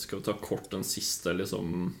 skal vi ta kort den siste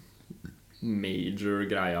liksom major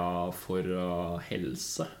greia for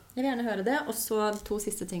helse? Jeg vil gjerne høre det, og så de 2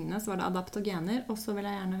 siste tingene, så var det adaptogener, og så vil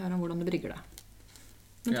jeg gjerne høre om hvordan du brygger det.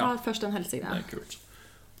 Men ta først den helsegreia. Det kult.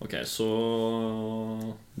 Ok, så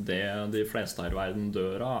det de fleste her i verden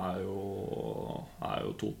dør av jo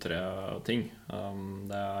 2-3 ting.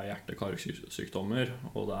 Det hjerte-karsykdommer,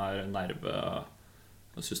 og det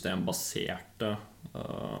nervesystembaserte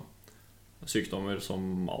sykdommer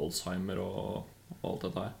som Alzheimer og alt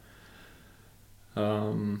dette her.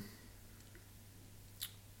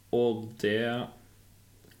 Og det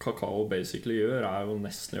kakao basically gjør jo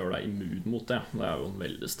nesten å gjøre deg immun mot det. Det jo en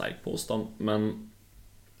veldig sterk påstand, men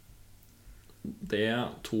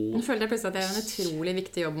Jeg føler plutselig at det en utrolig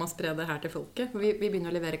viktig jobb med å spre det her til folket. For vi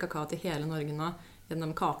begynner å levere kakao til hele Norge nå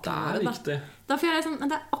gjennom kakene våre. Viktig. Derfor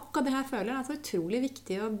det akkurat det her føler jeg så utrolig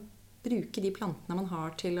viktig å bruke de plantene man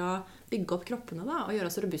har til å bygge opp kroppene da, og gjøre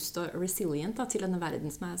oss robust og resilient da, til denne verden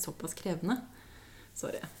som såpass krevende.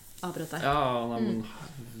 Sorry, avbrøt deg. Ja, nei, men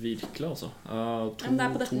virkelig altså. To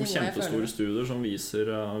kjempestore studier som viser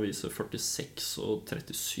 46 og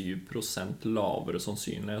 37% lavere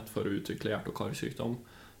sannsynlighet for å utvikle hjerte- og karsykdom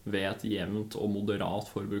ved et jevnt og moderat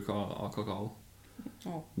forbruk av kakao.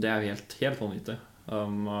 Det helt vanvittig.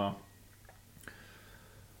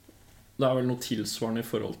 Det vel noe tilsvarende i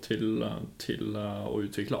forhold til å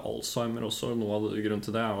utvikle Alzheimer også. Noe av grunnen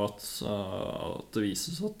til det jo at det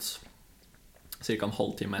vises at ca. en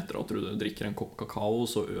halvtime etter at du drikker en kopp kakao,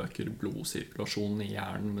 så øker blodsirkulasjonen i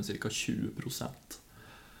hjernen med ca. 20%.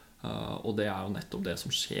 Og det jo nettopp det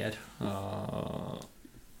som skjer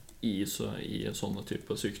i sånne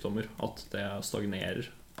type sykdommer, at det stagnerer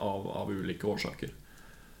av ulike årsaker.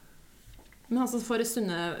 Men altså for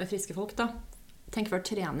sunne, friske folk da, tenk før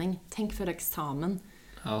trening, tenk før eksamen.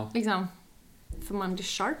 Ja. Liksom, for man blir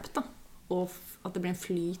sharp da, og at det blir en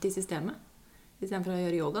flyt i systemet. I stedet for å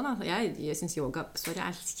gjøre yoga da. Jeg synes yoga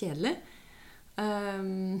kjedelig.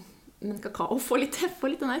 Men kakao får litt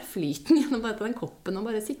den der flyten gjennom bare den koppen og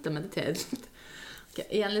bare sitte og meditere litt. Okay,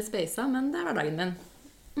 igjen litt spacet, men det hverdagen min.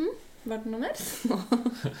 Var det noe mer?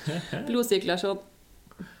 Blodsirkulasjon.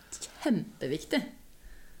 Kjempeviktig.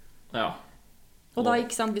 Ja. Og da,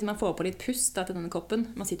 ikke sant, hvis man får på litt pust da, til denne koppen,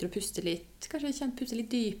 man sitter og puster litt, kanskje puster litt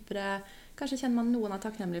dypere, kanskje kjenner man noen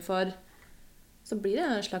takknemlig for, så blir det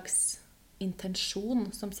en slags intensjon,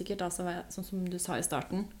 som sikkert altså, sånn som du sa i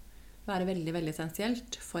starten, være veldig, veldig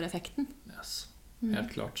essensielt for effekten. Yes,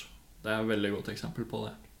 helt klart. Det et veldig godt eksempel på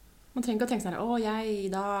det. Man trenger ikke å tenke sånn, jeg i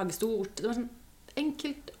dag, stort. Det var sånn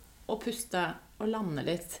enkelt å puste og lande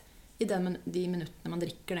litt i de minuttene man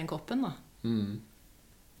drikker den koppen da.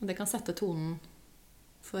 Og det kan sette tonen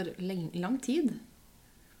for lang tid.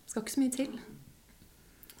 Det skal ikke så mye til.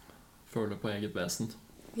 Føle på eget vesen.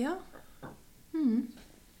 Ja.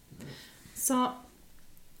 Så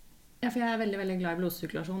for jeg veldig, veldig glad i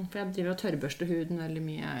blodsirkulasjon. For jeg driver og tørrbørster huden veldig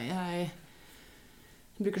mye. Jeg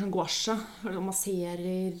bruker sånn guasha, og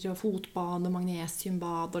masserer, og fotbad, og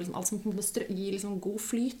magnesiumbad, og liksom alt som gir liksom god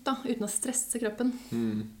flyt da, uten å stresse kroppen.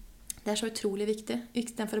 Det så utrolig viktig. I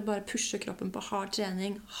stedet for å bare pushe kroppen på hard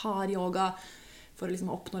trening, hard yoga, for å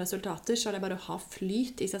liksom oppnå resultater, så det bare å ha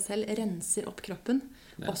flyt i seg selv, renser opp kroppen.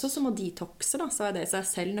 Yes. Også som å detoxe, da, så det i seg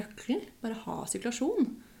selv nøkkelen. Bare ha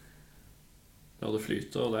sirkulasjon. Ja, det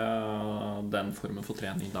flyter, og den formen for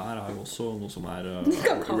trening der jo også noe som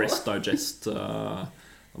rest, digest,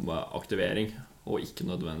 aktivering, og ikke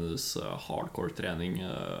nødvendigvis hardcore trening,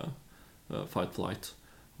 fight, flight.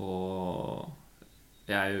 Og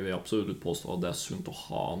jeg vil absolutt påstå at det sunt å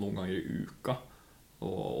ha noen ganger i uka,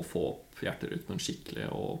 og få opp hjerterytmen skikkelig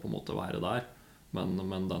og på en måte være der. Men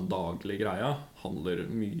den daglige greia handler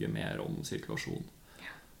mye mer om sirkulasjon.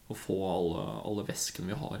 Å få alle væskene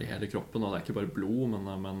vi har i hele kroppen, og det ikke bare blod,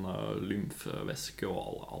 men lymfevæske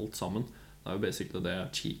og alt sammen. Det jo basically det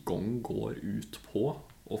Qigong går ut på,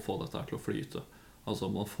 å få dette til å flyte. Altså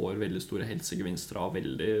man får veldig store helsegevinster av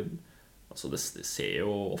altså det ser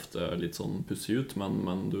jo ofte litt sånn pussig ut,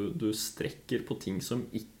 men du strekker på ting som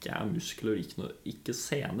ikke muskler, ikke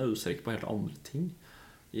sene. Du strekker på helt andre ting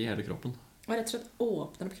i hele kroppen. Og rett og slett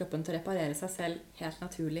åpner opp kroppen til å reparere seg selv helt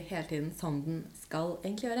naturlig hele tiden, som den skal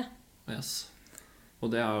egentlig gjøre. Yes. Og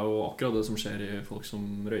det jo akkurat det som skjer i folk som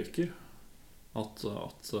røyker. At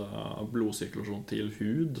blodsirkulasjon til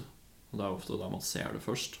hud, og det ofte der man ser det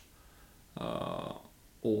først,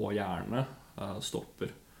 og hjerne stopper.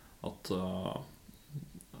 At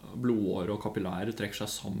blodårer og kapillærer trekker seg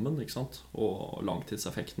sammen, ikke sant? Og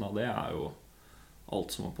langtidseffekten av det jo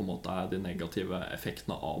alt som på en måte de negative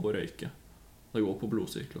effektene av å røyke. Det går på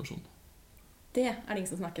blodsirkulasjon. Det det ingen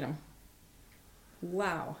som snakker om.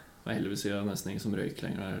 Wow. Og heldigvis er det nesten ingen som røyker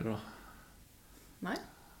lenger heller, da. Nei,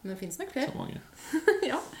 men det finnes nok flere. Så mange.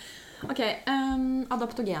 Ja. Ok,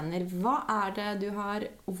 adaptogener. Hva det du har,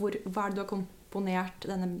 hva det du har komponert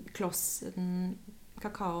denne klossen,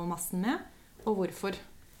 kakaomassen med, og hvorfor?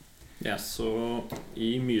 Ja, så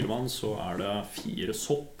i myrevann så det 4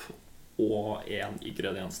 sopp og 1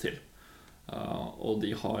 ingrediens til. Og de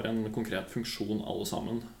har en konkret funksjon alle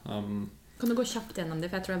sammen. Kan du gå kjapt gjennom det,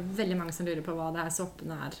 for jeg tror det veldig mange som lurer på hva det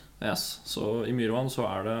soppene Yes, så i myrevann så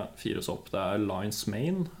det 4 sopp. Det Lion's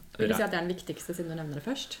Mane. Vil du si at det den viktigste siden du nevner det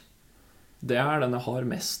først? Det den jeg har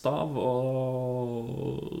mest av,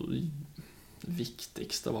 og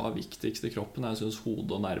viktigste, hva viktigst i kroppen? Jeg synes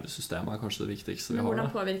hodet og nervesystemet kanskje det viktigste vi har. Men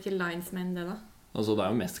hvordan påvirker Lion's Mane det da? Altså det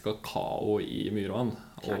jo mest kakao i myrevann,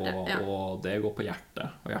 ja. og det går på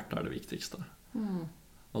hjertet, og hjertet det viktigste.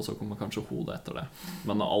 og så kommer kanskje hodet etter det.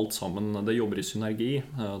 Men alt sammen, det jobber i synergi,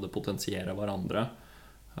 det potensierer hverandre.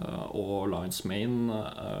 Og Lion's Mane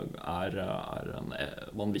er en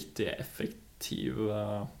vanvittig effektiv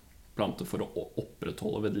plante for å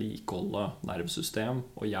opprettholde, vedlikeholde nervesystem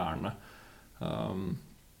og hjerne.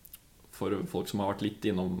 For folk som har vært litt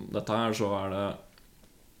innom dette her, så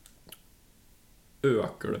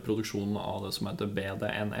øker det produksjonen av det som heter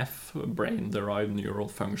BDNF, Brain Derived Neural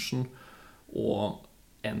Function, og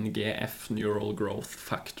NGF, Neural Growth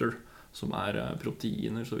Factor, som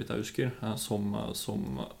proteiner, så vidt jeg husker, som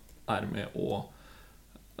med å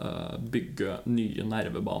bygge nye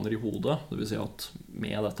nervebaner i hodet. Det vil si at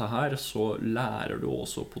med dette her så lærer du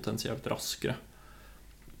også potensielt raskere.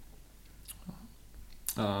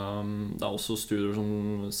 Det også studier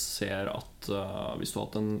som ser at hvis du har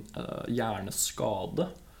hatt en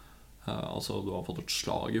hjerneskade, altså du har fått et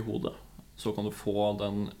slag i hodet, så kan du få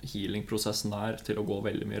den healing-prosessen der til å gå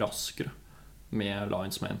veldig mye raskere med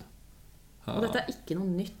Lion's Mane. Og dette ikke noe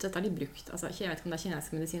nytt, dette har de brukt, altså, jeg vet ikke om det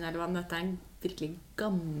kinesisk medisin eller hva, men dette en virkelig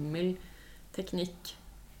gammel teknikk,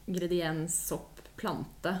 ingrediens, sopp,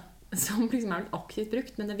 plante, som liksom blitt aktivt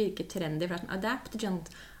brukt, men det virker trendy, for det sånn adaptogen,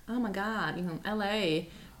 oh my god, liksom, LA,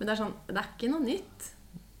 men det sånn, det ikke noe nytt.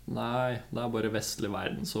 Nei, det bare vestlig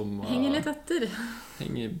verden som henger litt etter.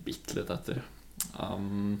 Henger bitte litt etter.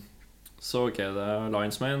 Så ok, det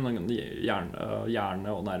Lion's Mane, hjerne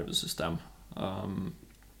og nervesystem.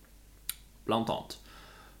 Blant annet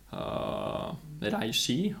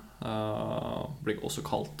reishi blir også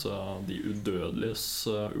kalt de udødeliges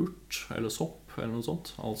urt eller sopp eller noe sånt.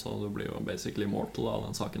 Altså du blir jo basically immortal av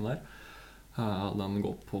den saken der. Den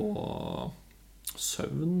går på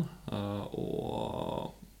søvn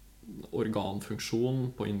og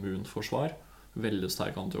organfunksjon, på immunforsvar. Veldig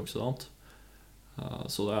sterk antioksidant.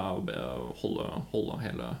 Så det å holde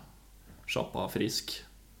hele sjappa frisk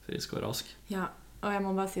og rask. Ja, og jeg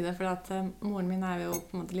må bare si det, for at moren min jo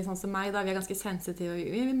på en måte litt sånn som meg, da vi ganske sensitive, og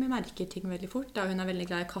vi merker ting veldig fort, da hun veldig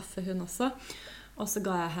glad i kaffe, hun også. Og så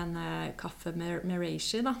ga jeg henne kaffe med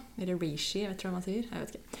reishi, da, eller reishi, jeg vet ikke hva man sier, jeg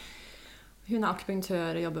vet ikke. Hun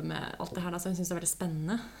akupunktør og jobber med alt det her, da, så hun synes det veldig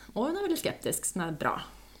spennende, og hun veldig skeptisk, som bra.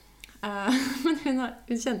 Men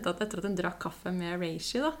hun kjente at etter at hun drakk kaffe med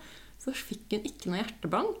reishi, da, så fikk hun ikke noe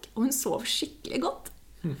hjertebank, og hun sov skikkelig godt.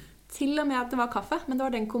 Til og med at det var kaffe, men det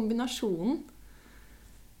var den kombinasjonen.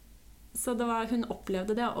 Så hun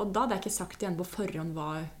opplevde det, og da hadde jeg ikke sagt igjen på forhånd hva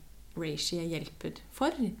reishi hjelper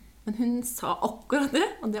for. Men hun sa akkurat det,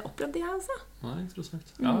 og det opplevde jeg også. Nei, interessant.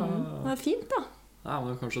 Det fint, da. Ja, men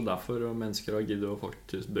det kanskje derfor mennesker har giddet å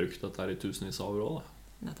faktisk brukt dette her i tusenvis av år også, da.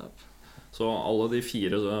 Nettopp. Så alle de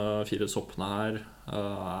fire soppene her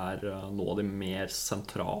nå de mer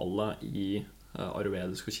sentrale i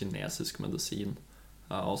ayurvedisk og kinesisk medisin.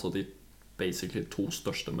 Altså de basically 2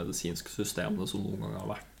 største medisinske systemene som noen gang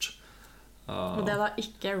har vært. Og det da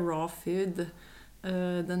ikke raw food,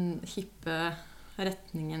 den hippe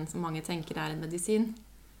retningen som mange tenker en medisin.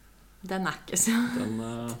 Den ikke så.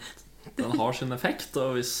 Den har sin effekt,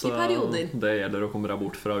 og hvis det gjelder å komme deg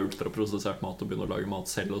bort fra ultraprosessert mat og begynne å lage mat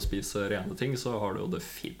selv og spise rene ting, så har det jo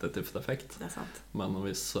definitivt effekt. Det sant. Men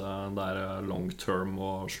hvis det long term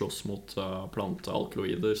å slåss mot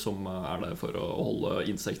plantealkaloider som der for å holde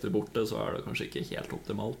insekter borte, så det kanskje ikke helt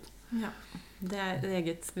optimalt. Ja, det et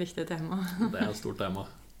eget viktig tema. Det et stort tema.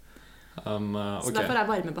 Okay. Så derfor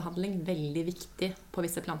varmebehandling veldig viktig på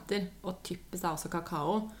visse planter, og typisk også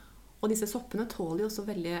kakao. Og disse soppene tåler jo også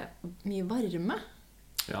veldig mye varme.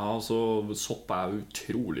 Ja, altså sopp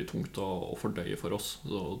utrolig tungt å fordøye for oss.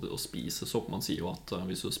 Så å spise sopp, man sier jo at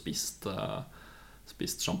hvis du har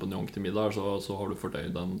spist champignon til middag, så har du fordøyd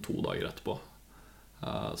den 2 dager etterpå.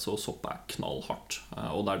 Så sopp knallhardt.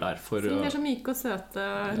 Og det derfor... Så de så myke og søte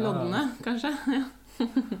loddene, kanskje? Ja.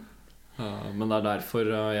 Men det derfor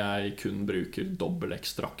jeg kun bruker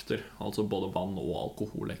dobbelekstrakter. Altså både vann og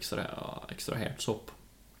alkohol ekstrahert sopp.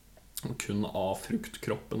 Kun av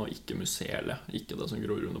fruktkroppen og ikke mycelie, ikke det som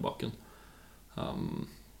gror under bakken.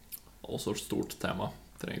 Også et stort tema.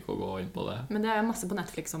 Trenger ikke å gå inn på det. Men det masse på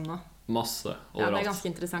Netflix om nå. Masse. Ja, det ganske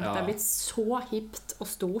interessant. Ja. Det blitt så hipt og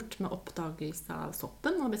stort med oppdagelse av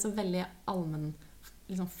soppen. Og det blitt så veldig allmenn,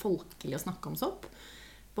 liksom folkelig å snakke om sopp.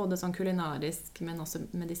 Både sånn kulinarisk, men også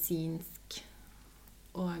medisinsk.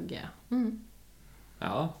 Og ja.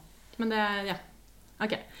 Men det, ja.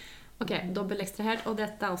 Ok, dobbelekstrahert, og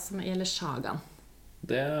dette også gjelder shagaen.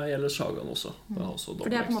 Det gjelder shagaen også. Det også for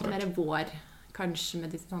det på en måte mer vår, kanskje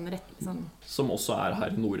med sånn rett sånn. Som også her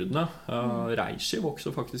i Norden. Reishi vokser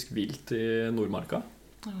faktisk vilt i Nordmarka.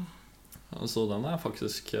 Så den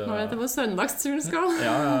faktisk... Nå vet jeg hvor søndagsturen skal.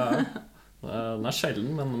 Ja. Den er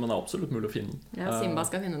sjelden, men det er absolutt mulig å finne den. Ja, Simba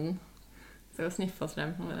skal finne den. Skal sniffe oss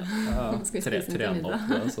frem. Skal vi spise den til Trene opp middag?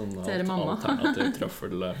 det, sånn Ser mamma. alternativ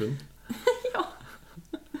trøffelhund. Ja.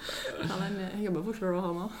 Han jobber for Oslo,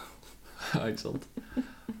 han også. Ja, ikke sant.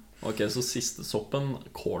 Ok, så siste soppen,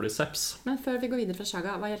 cordyceps. Men før vi går videre fra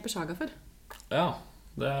shaga, hva hjelper shaga for? Ja,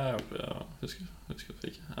 det husker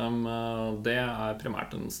jeg ikke. Det er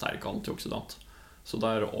primært en sterk antioksidant. Så det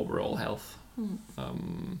er overall health.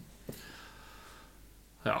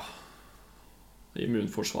 Ja.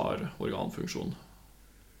 Immunforsvar, organfunksjon.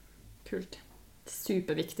 Kult.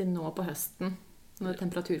 Superviktig nå på høsten, når det er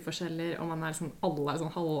temperaturforskjeller, og man er sånn, alle er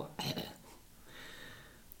sånn halv...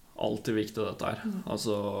 Alltid viktig dette her.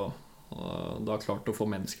 Altså, det har klart å få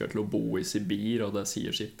mennesker til å bo i Sibir, og det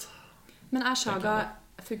sier sitt. Men er shaga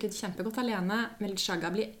funket kjempegodt alene? Vil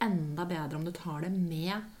shaga bli enda bedre om du tar det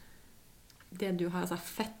med det du har, altså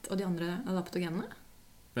fett og de andre adaptogenene?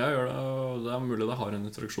 Jeg gjør det. Det er mulig det har en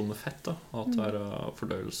interaksjon med fett, da. At det er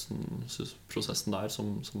fordøyelsesprosessen der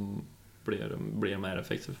som blir mer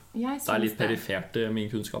effektiv. Det er litt perifert i min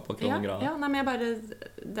kunnskap akkurat den greia. Ja, nei, men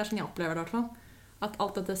det er sånn jeg opplever det i hvert fall. At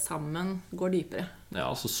alt dette sammen går dypere. Ja,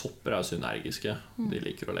 altså sopper er synergiske. De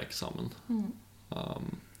liker å leke sammen.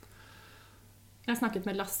 Jeg snakket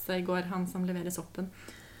med Lasse i går, han som leverer soppen.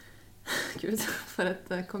 Gud, for et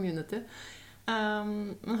community.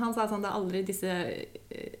 Han sa sånn, disse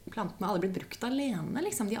plantene har aldri blitt brukt alene.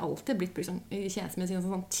 Liksom. De har alltid blitt brukt sånn, i kjæresmedisinen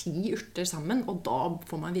sånn 10 urter sammen, og da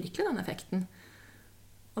får man virkelig den effekten.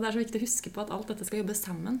 Og det er så viktig å huske på at alt dette skal jobbe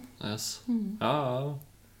sammen. Yes. Ja,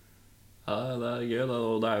 det er gøy.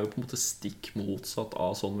 Og det er jo på en måte stikk motsatt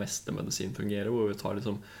av sånn vestemedisin fungerer, hvor vi tar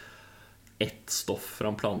liksom ett stoff fra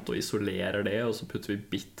en plante og isolerer det, og så putter vi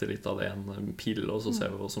bitte litt av det i en pille, og så ser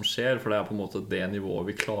vi hva som skjer. For det er på en måte det nivået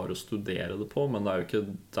vi klarer å studere det på, men det er jo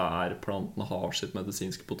ikke der plantene har sitt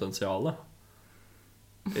medisinske potensiale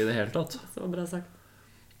i det hele tatt. Så bra sagt.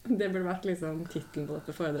 Det burde vært liksom titlen på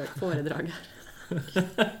dette foredraget.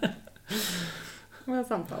 Med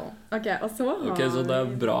samtalen. Ok, så det er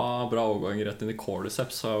bra overgang rett inn i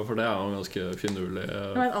cordyceps, for det er jo en ganske finurlig.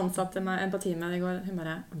 Det var en ansatt til meg en på teamet i går. Hun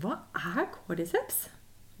bare, hva er cordyceps?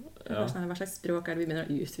 Ja. Hva slags språk er det vi begynner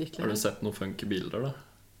å utvikle? Har du sett noen funky bilder da?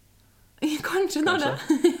 Kanskje det.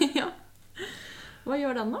 Ja. Hva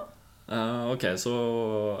gjør den da? Ok, så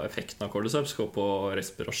effekten av cordyceps går på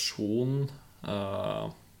respirasjon,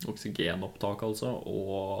 oksygenopptak altså,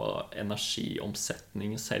 og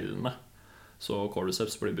energiomsetning i cellene. Så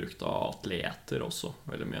cordyceps blir brukt av atleter også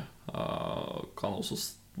veldig mye. Kan også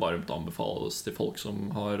varmt anbefales til folk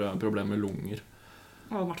som har problemer med lunger.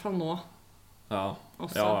 Og i hvert fall nå. Ja,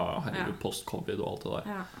 herregud, post-covid og alt det der.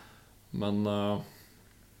 Ja. Men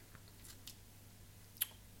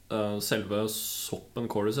selve soppen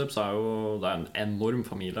cordyceps er jo det er en enorm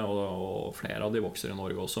familie, og flere av de vokser i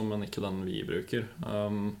Norge også, men ikke den vi bruker.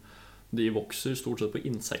 De vokser stort sett på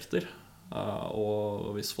insekter.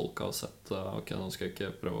 Og hvis folk har sett ok, nå skal jeg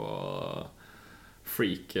ikke prøve å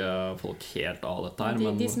freake folk helt av dette her,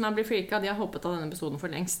 de som har blitt freaka, de har hoppet av denne episoden for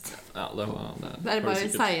lengst. Ja, det er bare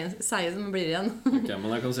seie som blir igjen. Ok, men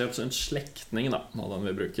jeg kan si at en slektning da, av den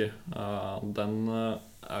vi bruker, den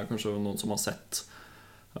er kanskje noen som har sett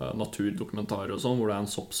naturdokumentarer og sånn, hvor det er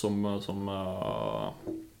en sopp som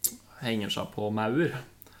henger seg på maur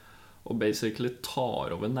og basically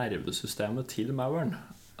tar over nervesystemet til mauren.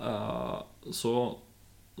 Så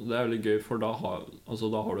det er veldig gøy, for da har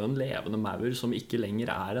du en levende maur som ikke lenger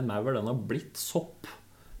er en maur. Den har blitt sopp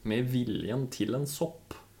med viljen til en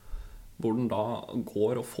sopp, hvor den da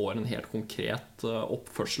går og får en helt konkret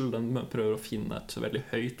oppførsel. Den prøver å finne et veldig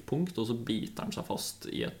høyt punkt, og så biter den seg fast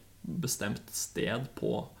i et bestemt sted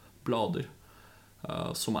på blader,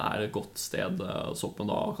 som er et godt sted soppen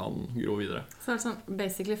da kan gro videre. Så det er sånn,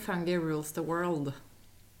 basically fungi rules the world.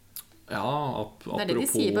 Ja, apropos... Det er det de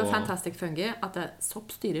sier på Fantastic Fungi, at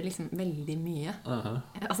sopp styrer liksom veldig mye.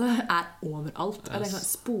 Altså, det er overalt. Yes. Liksom,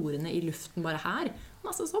 sporene i luften bare her.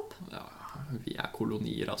 Masse sopp. Ja, vi er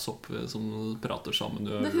kolonier av sopp som prater sammen.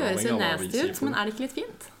 Det høres jo nasty ut, men er det ikke litt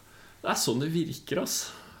fint? Det er sånn det virker,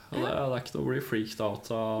 altså. Det er ikke noe å bli freaked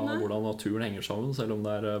out av hvordan naturen henger sammen, selv om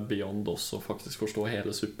det er beyond oss å faktisk forstå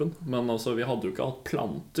hele suppen. Men altså, vi hadde jo ikke hatt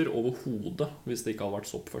planter overhodet hvis det ikke hadde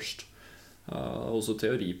vært sopp først. Også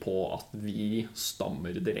teori på at vi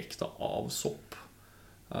stammer direkte av sopp.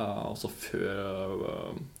 Altså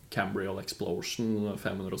før Cambrial Explosion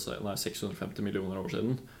 650 millioner år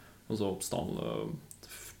siden. Altså oppstand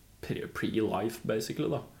pre-life basically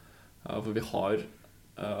da. For vi har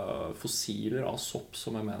fossiler av sopp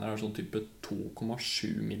som jeg mener er sånn type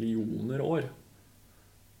 2,7 millioner år.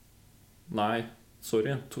 Nei,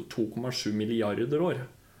 sorry, 2,7 milliarder år.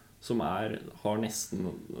 som har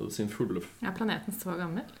nesten sin fulle Er planeten så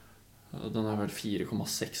gammel? Den er vel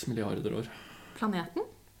 4,6 milliarder år. Planeten?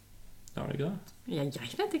 Er det ikke det? Jeg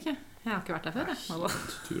vet ikke. Jeg har ikke vært der før.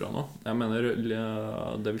 Tur av nå. Jeg mener,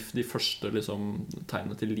 de første liksom,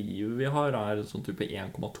 tegnene til liv vi har, er sånn type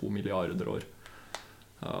 1,2 milliarder år.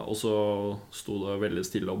 Og så sto det veldig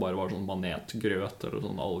stille og bare var sånn manetgrøt eller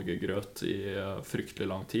sånn algegrøt i fryktelig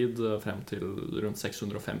lang tid, frem til rundt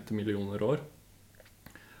 650 millioner år,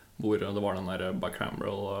 hvor det var den der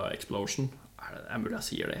bicameral explosion. Jeg mulig jeg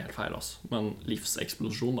sier det helt feil, altså. Men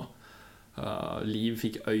livseksplosjon da. Liv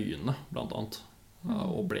fikk øyne, blant annet.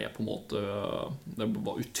 Og ble på en måte det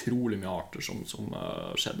var utrolig mye arter som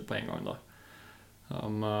skjedde på en gang da.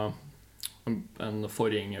 En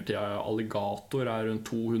forgjenger til alligator er rundt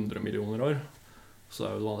 200 millioner år, så det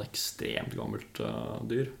er jo et ekstremt gammelt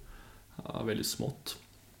dyr. Veldig smått.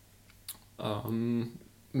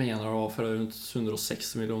 Mener det var fra rundt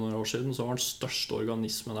 160 millioner år siden, så var den største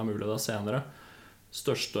organismen, det er mulig det er senere,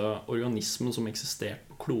 største organismen som eksisterte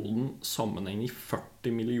på kloden sammenhengende i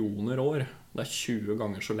 40 millioner år. Det er 20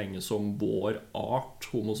 ganger så lenge som vår art,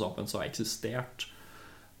 Homo sapiens, har eksistert.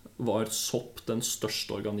 Var sopp den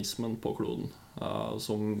største organismen på kloden,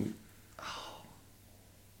 som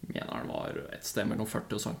mener den var et sted mellom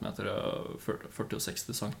 40 og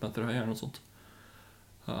 60 centimeter høy, eller noe sånt.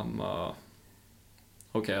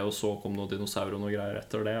 Ok, og så kom noen dinosaurer og noe greier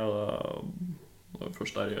etter det, og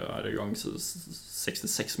først er i gang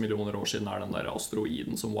 66 millioner år siden er den der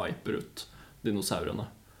asteroiden som wiper ut dinosaurene,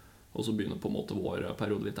 og så begynner på en måte vår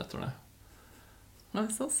periode litt etter det.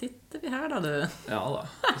 Og så sitter vi her da, du. Ja da,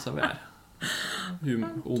 så er vi her.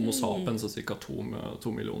 Homo sapiens er ca.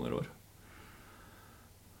 2 millioner år.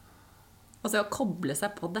 Og så å koble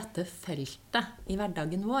seg på dette feltet i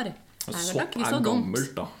hverdagen vår Sopp er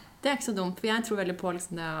gammelt da. Det er ikke så dumt, for jeg tror veldig på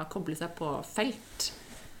liksom, det å koble seg på felt,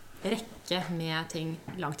 rekke med ting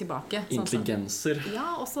langt tilbake. Intelligenser.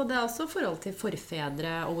 Ja, også, det er også forhold til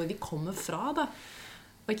forfedre og hvor vi kommer fra da.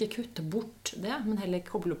 Og ikke kutte bort det, men heller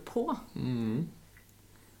koble på.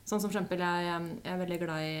 Sånn som for eksempel jeg er veldig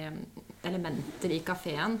glad i elementer i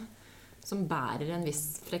kaféen som bærer en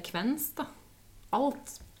viss frekvens da.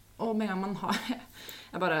 Alt. Og med en gang man har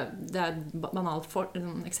det er et banalt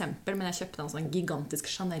eksempel, men jeg kjøpte en sånn gigantisk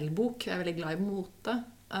Chanel-bok. Jeg er veldig glad i mote.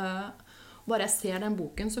 Bare jeg ser den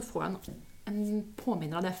boken, så får jeg en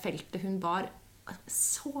påminner av det feltet hun var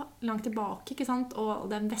så langt tilbake, ikke sant? Og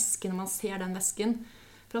den vesken, når man ser den vesken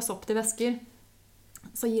fra sopp til vesker,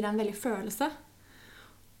 så gir det en veldig følelse.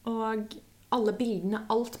 Og alle bildene,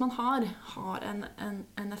 alt man har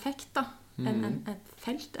en effekt da. Et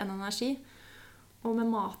felt, en energi. Og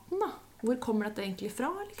med maten da, hvor kommer dette egentlig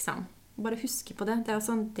fra liksom? Bare huske på det. Det er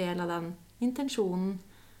også en del av den intensjonen.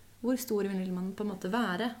 Hvor stor vil man på en måte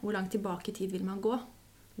være? Hvor langt tilbake i tid vil man gå?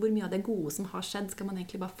 Hvor mye av det gode som har skjedd skal man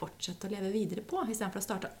egentlig bare fortsette å leve videre på? I stedet for å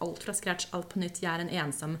starte alt fra scratch, alt på nytt. Jeg er en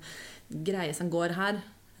ensom greie som går her.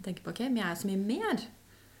 Jeg tenker på, ok, men jeg er jo så mye mer.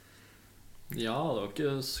 Ja, det var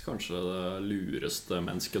ikke kanskje det lureste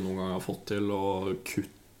mennesket noen gang har fått til å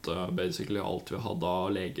kutte basically alt vi hadde av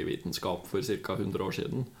legevitenskap for ca. 100 år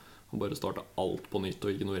siden. Og bare starte alt på nytt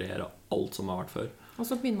og ignorere alt som har vært før. Og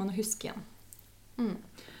så begynner man å huske igjen.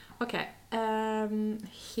 Ok,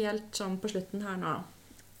 helt sånn på slutten her nå.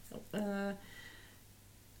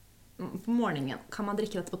 På morgenen, kan man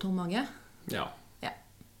drikke dette på tom mage? Ja.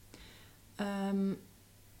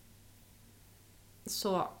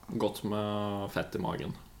 Så godt med fett i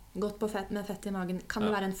magen. Godt med fett i magen. Kan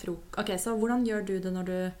det være en frok? Ok, så hvordan gjør du det når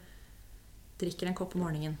du drikker en kopp på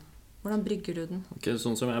morgenen? Hvordan brygger du den? Ok,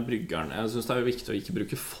 sånn som jeg brygger den. Jeg synes det er viktig å ikke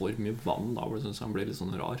bruke for mye vann da, for jeg synes den blir litt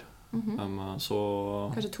sånn rar. Så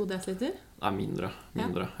kanskje 2 deciliter? Nei, mindre.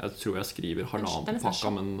 Jeg tror jeg skriver halvannen på pakka,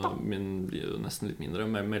 men min blir nesten litt mindre.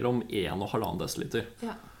 Mellom 1 og halvannen deciliter.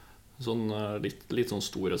 Ja. Sånn, litt sånn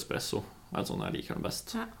stor espresso. Det er sånn jeg liker den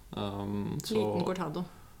best. Ja. Liten cortado.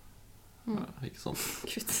 Ja, ikke sant.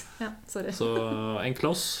 Gud, ja, sorry. Så en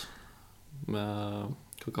kloss med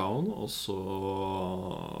kakaoen, og så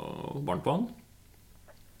varmt vann.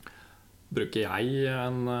 Bruker jeg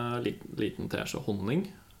en liten teskje honning.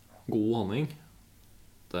 God honning.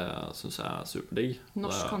 Det synes jeg er superdigg.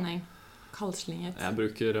 Norsk honning. Kaldslinget. Jeg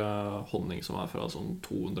bruker honning som er fra sånn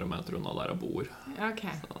 200 meter unna der jeg bor. Ok.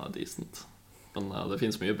 Så det er decent. Men det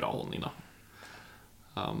finnes mye bra honning da.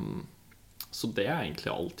 Så det er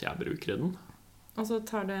egentlig alt jeg bruker i den. Og så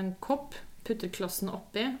tar du en kopp, putter klossen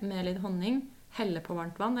oppi med litt honning, heller på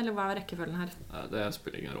varmt vann, eller hva er rekkefølgen her? Det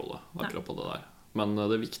spiller ingen rolle akkurat på det der. Men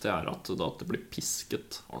det viktige er at det blir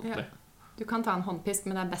pisket ordentlig. Ja. Du kan ta en håndpisk,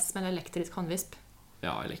 men det er best med en elektrisk håndvisp.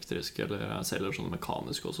 elektrisk, eller jeg selger sånne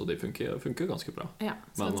mekaniske også. De funker ganske bra. Ja,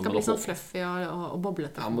 så Men- det skal men bli da sånn får- fluffy og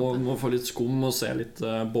boblete. Jeg på en må, måte. må få litt skum og se litt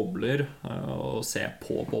bobler, og se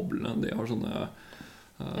på boblene. De har sånne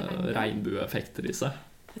regnbueeffekter i seg.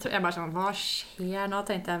 Jeg tror jeg bare sånn, hva skjer nå,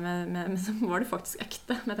 tenkte jeg, men så var det faktisk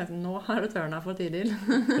ekte. Men jeg tenkte, nå har du tørna for tidlig.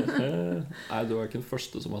 Nei, du er ikke den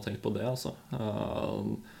første som har tenkt på det, altså.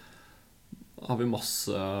 Har vi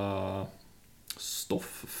masse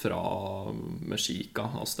stoff fra Mexica,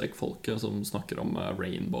 Aztec-folket, som snakker om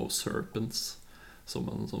rainbow serpents som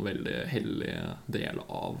en sånn veldig hellig del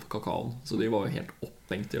av kakaoen. Så de var jo helt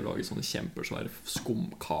opphengt i å lage sånne kjempesvære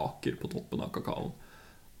skumkaker på toppen av kakaoen.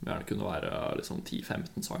 Som gjerne kunne være liksom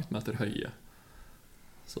 10-15 cm høye.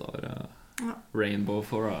 Så det var rainbow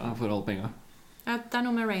for alle penger. Ja, det er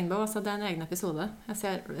noe med rainbow, altså det er en egen episode. Jeg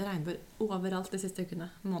ser regnbuer overalt de siste ukene,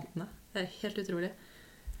 månedene. Det er helt utrolig.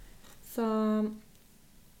 Så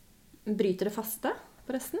bryter det faste,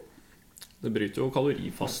 forresten? Det bryter jo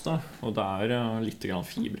kalorifaste, og det er litt grann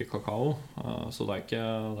fiber i kakao. Så det er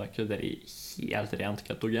ikke det helt rent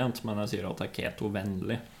ketogent, men jeg sier at det er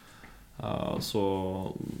ketovennlig. Så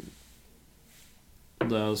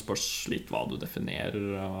det spørs litt hva du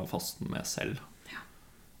definerer fasten med selv.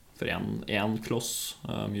 For en kloss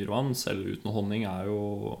myrvann, selv uten honning, er jo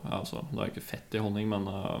altså, det er ikke fett i honning, men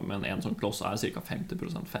en sånn kloss er ca.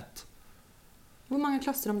 50% fett. Hvor mange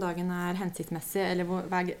klosser om dagen er hensiktsmessig? Eller hva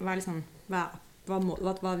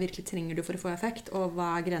virkelig trenger du for å få effekt? Og hva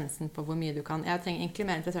er grensen på hvor mye du kan? Jeg er egentlig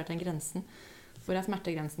mer interessert i grensen. Hvor er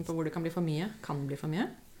smertegrensen på hvor det kan bli for mye? Kan det bli for mye?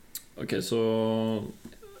 Ok, så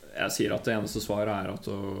jeg sier at det eneste svaret er at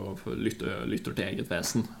du lytter til eget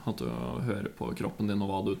vesen. At du hører på kroppen din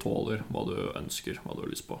og hva du tåler, hva du ønsker, hva du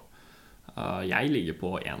har lyst på. Jeg ligger på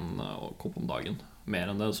 1 kopp om dagen.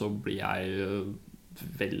 Mer enn det så blir jeg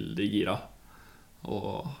veldig gira.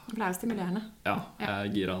 Og Det er jo stimulerende. ja, jeg er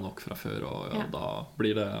gira nok fra før, og da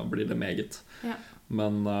blir det meget. Ja.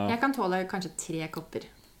 Men Jeg kan tåle kanskje 3 kopper,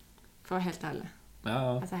 for å være helt ærlig. ja,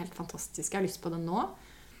 Altså, det er helt fantastisk. Jeg har lyst på det nå.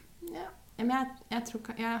 Ja. Men jeg tror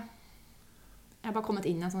jeg har bare kommet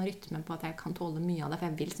inn i en sånn rytme på at jeg kan tåle mye av det, for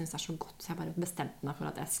jeg vil synes det er så godt, så jeg har bare bestemt meg for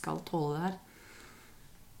at jeg skal tåle det her.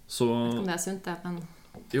 så Jeg vet ikke om det er sunt, det, men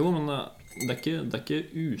Jo, men det er ikke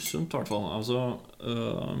usunt i hvert fall. Altså,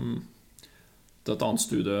 det er et annet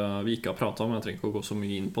studie vi ikke har pratet om. Jeg trenger ikke å gå så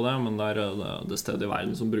mye inn på det, men det er det stedet i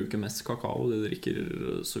verden som bruker mest kakao. De drikker,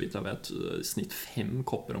 så vidt jeg vet, i snitt 5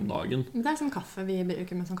 kopper om dagen. det er som kaffe vi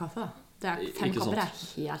bruker med som kaffe, da. Det er 5 Ikke sant? kopper er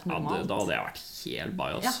helt Ja, normalt. da hadde jeg vært helt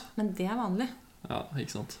bias. Ja, men det er vanlig. Ja,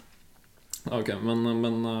 ikke sant. Ok, men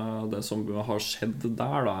det som har skjedd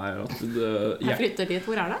der da, er at Jeg flytter dit.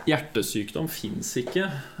 Hvor er det? hjertesykdom finnes ikke.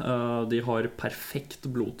 De har perfekt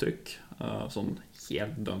blodtrykk, sånn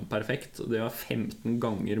helt dønn perfekt. De har 15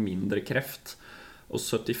 ganger mindre kreft og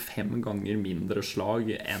 75 ganger mindre slag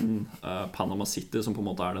enn Panama City, som på en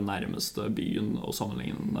måte er den nærmeste byen å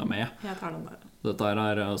sammenligne med. Jeg tar den bare. Dette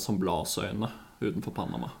er San Blas-øyene utenfor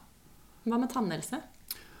Panama. Hva med tannhelse?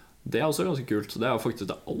 Det er også ganske kult. Det er jo faktisk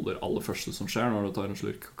det aller første som skjer når du tar en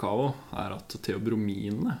slurk kakao, er at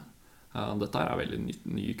teobrominene, dette er veldig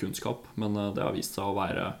ny kunnskap, men det har vist seg å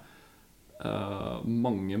være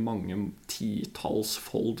mange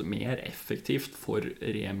titallsfold mer effektivt for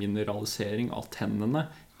remineralisering av tennene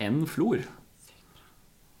enn flor.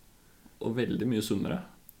 Og veldig mye sunnere.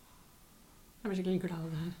 Jeg blir skikkelig glad av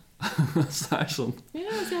det her. Så det er sånn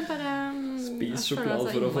Ja, så jeg bare Spis jeg føler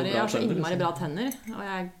sjokolade for å få bra Jeg har så tenner, innmari liksom. bra tenner, og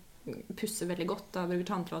jeg pusser veldig godt og bruker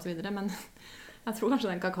tanntråd og så videre, men jeg tror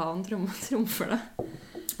kanskje den kakaoen trumfer det.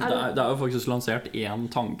 Det er jo faktisk lansert 1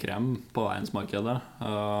 tannkrem på verdensmarkedet.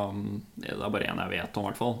 Det er bare en jeg vet om, i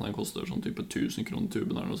hvert fall. Den koster sånn type 1000 kroner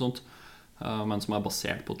tuben eller noe sånt. Men som er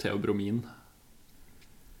basert på teobromin,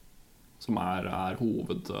 som er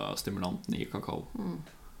hovedstimulanten i kakao.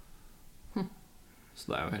 Så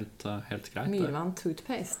det er jo helt greit. Myrvann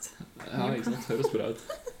toothpaste. Ja, ikke sant? Høres bra ut.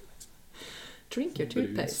 Drink your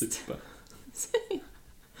Brun toothpaste. suppe.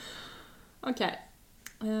 Ok,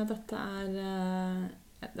 dette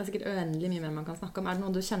det er sikkert uendelig mye mer man kan snakke om. Er det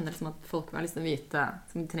noe du kjenner som at folk har lyst til å vite,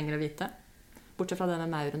 som de trenger å vite? Bortsett fra det med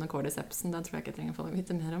mauren og cordycepsen, det tror jeg ikke jeg trenger folk å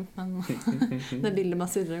vite mer om, men det bildet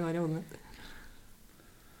bare surrer og går i hodet mitt.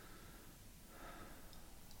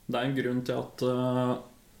 Det er en grunn til at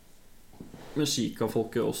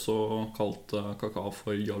Mexica-folket også kalte kakao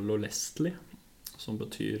for Yolo Leslie, som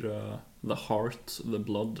betyr the heart, the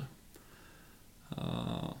blood.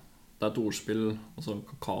 Det er et ordspill, altså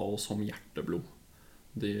kakao som hjerteblod.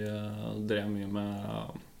 De drev mye med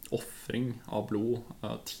offring av blod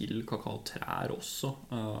til kakaotrær også,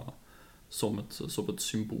 som et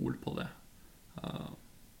symbol på det.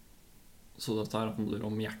 Så dette her handler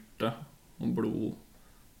om hjerte, om blod,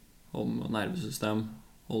 om nervesystem,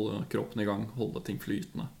 holde kroppen i gang, holde ting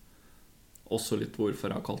flytende. Også litt hvorfor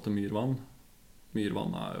jeg har kalt det myrvann.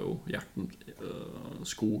 Myrvann jo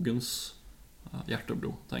skogens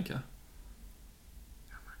hjerteblod, tenker jeg.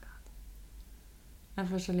 Jeg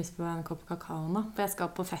får så lyst på en kopp kakao nå, for jeg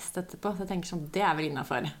skal på fest etterpå, så jeg tenker sånn, det vel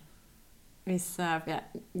innenfor. Hvis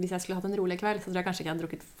jeg skulle hatt en rolig kveld, så tror jeg kanskje ikke jeg hadde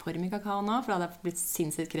drukket for mye kakao nå, for da hadde jeg blitt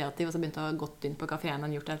sinnssykt kreativ, og så begynte jeg å gått inn på kaféen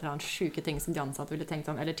og gjort et eller annet syke ting som de ansatte ville tenkt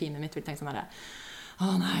sånn, eller teamet mitt ville tenkt sånn,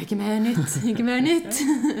 å nei, ikke mer nytt, ikke mer nytt.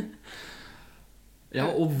 Ja,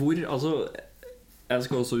 og altså, jeg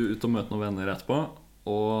skal også ut og møte noen venner etterpå,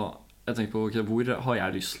 og jeg tenker på, okay, hvor har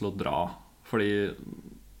jeg lyst til å dra? Fordi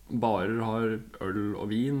barer har øl og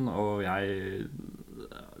vin, og jeg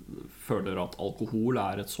føler at alkohol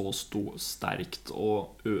et så sterkt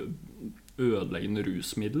og ødeleggende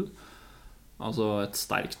rusmiddel. Altså et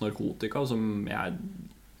sterkt narkotika som jeg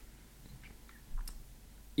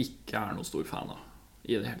ikke noe stor fan av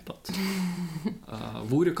i det hele tatt.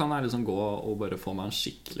 Hvor kan jeg liksom gå og bare få meg en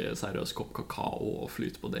skikkelig seriøs kopp kakao og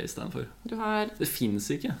flyte på det i stedet for? Det finnes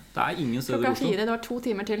ikke. Det ingen steder i Oslo. Klokka 4, det var 2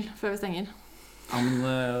 timer til før vi stenger. Ja, men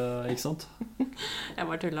ikke sant? Jeg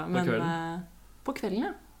bare tulla, men på kvelden,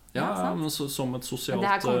 ja. Ja, men som et sosialt... Men det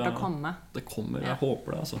her kommer til å komme. Det kommer, jeg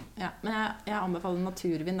håper det, altså. Ja, men jeg anbefaler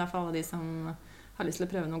naturvin for alle de som har lyst til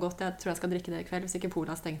å prøve noe godt. Jeg tror jeg skal drikke det i kveld, hvis ikke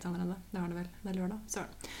Pola har stengt allerede. Det har det vel, det lørdag. Så.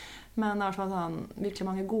 Men det i hvert fall sånn, virkelig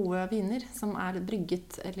mange gode viner som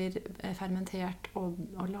brygget eller fermentert og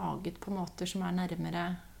laget på måter som nærmere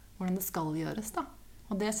hvordan det skal gjøres, da.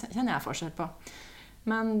 Og det kjenner jeg forskjell på.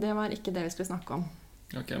 Men det var ikke det vi skulle snakke om.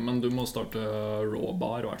 Ok, men du må starte raw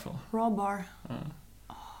bar i hvert fall. Raw bar. Ja.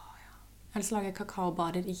 Jeg har lyst til å lage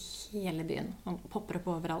kakaobarer i hele byen. Man popper opp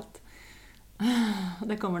overalt.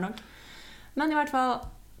 Det kommer nok. Men i hvert fall,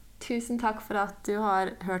 tusen takk for at du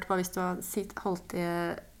har hørt på hvis du har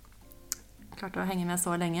klart å henge med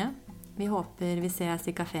så lenge. Vi håper vi ses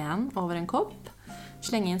i kaféen over en kopp.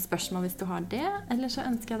 Sleng inn spørsmål hvis du har det. Eller så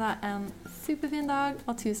ønsker jeg deg en superfin dag,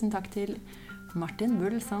 og tusen takk til Martin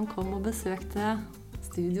Bull som kom og besøkte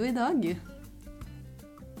studio i dag.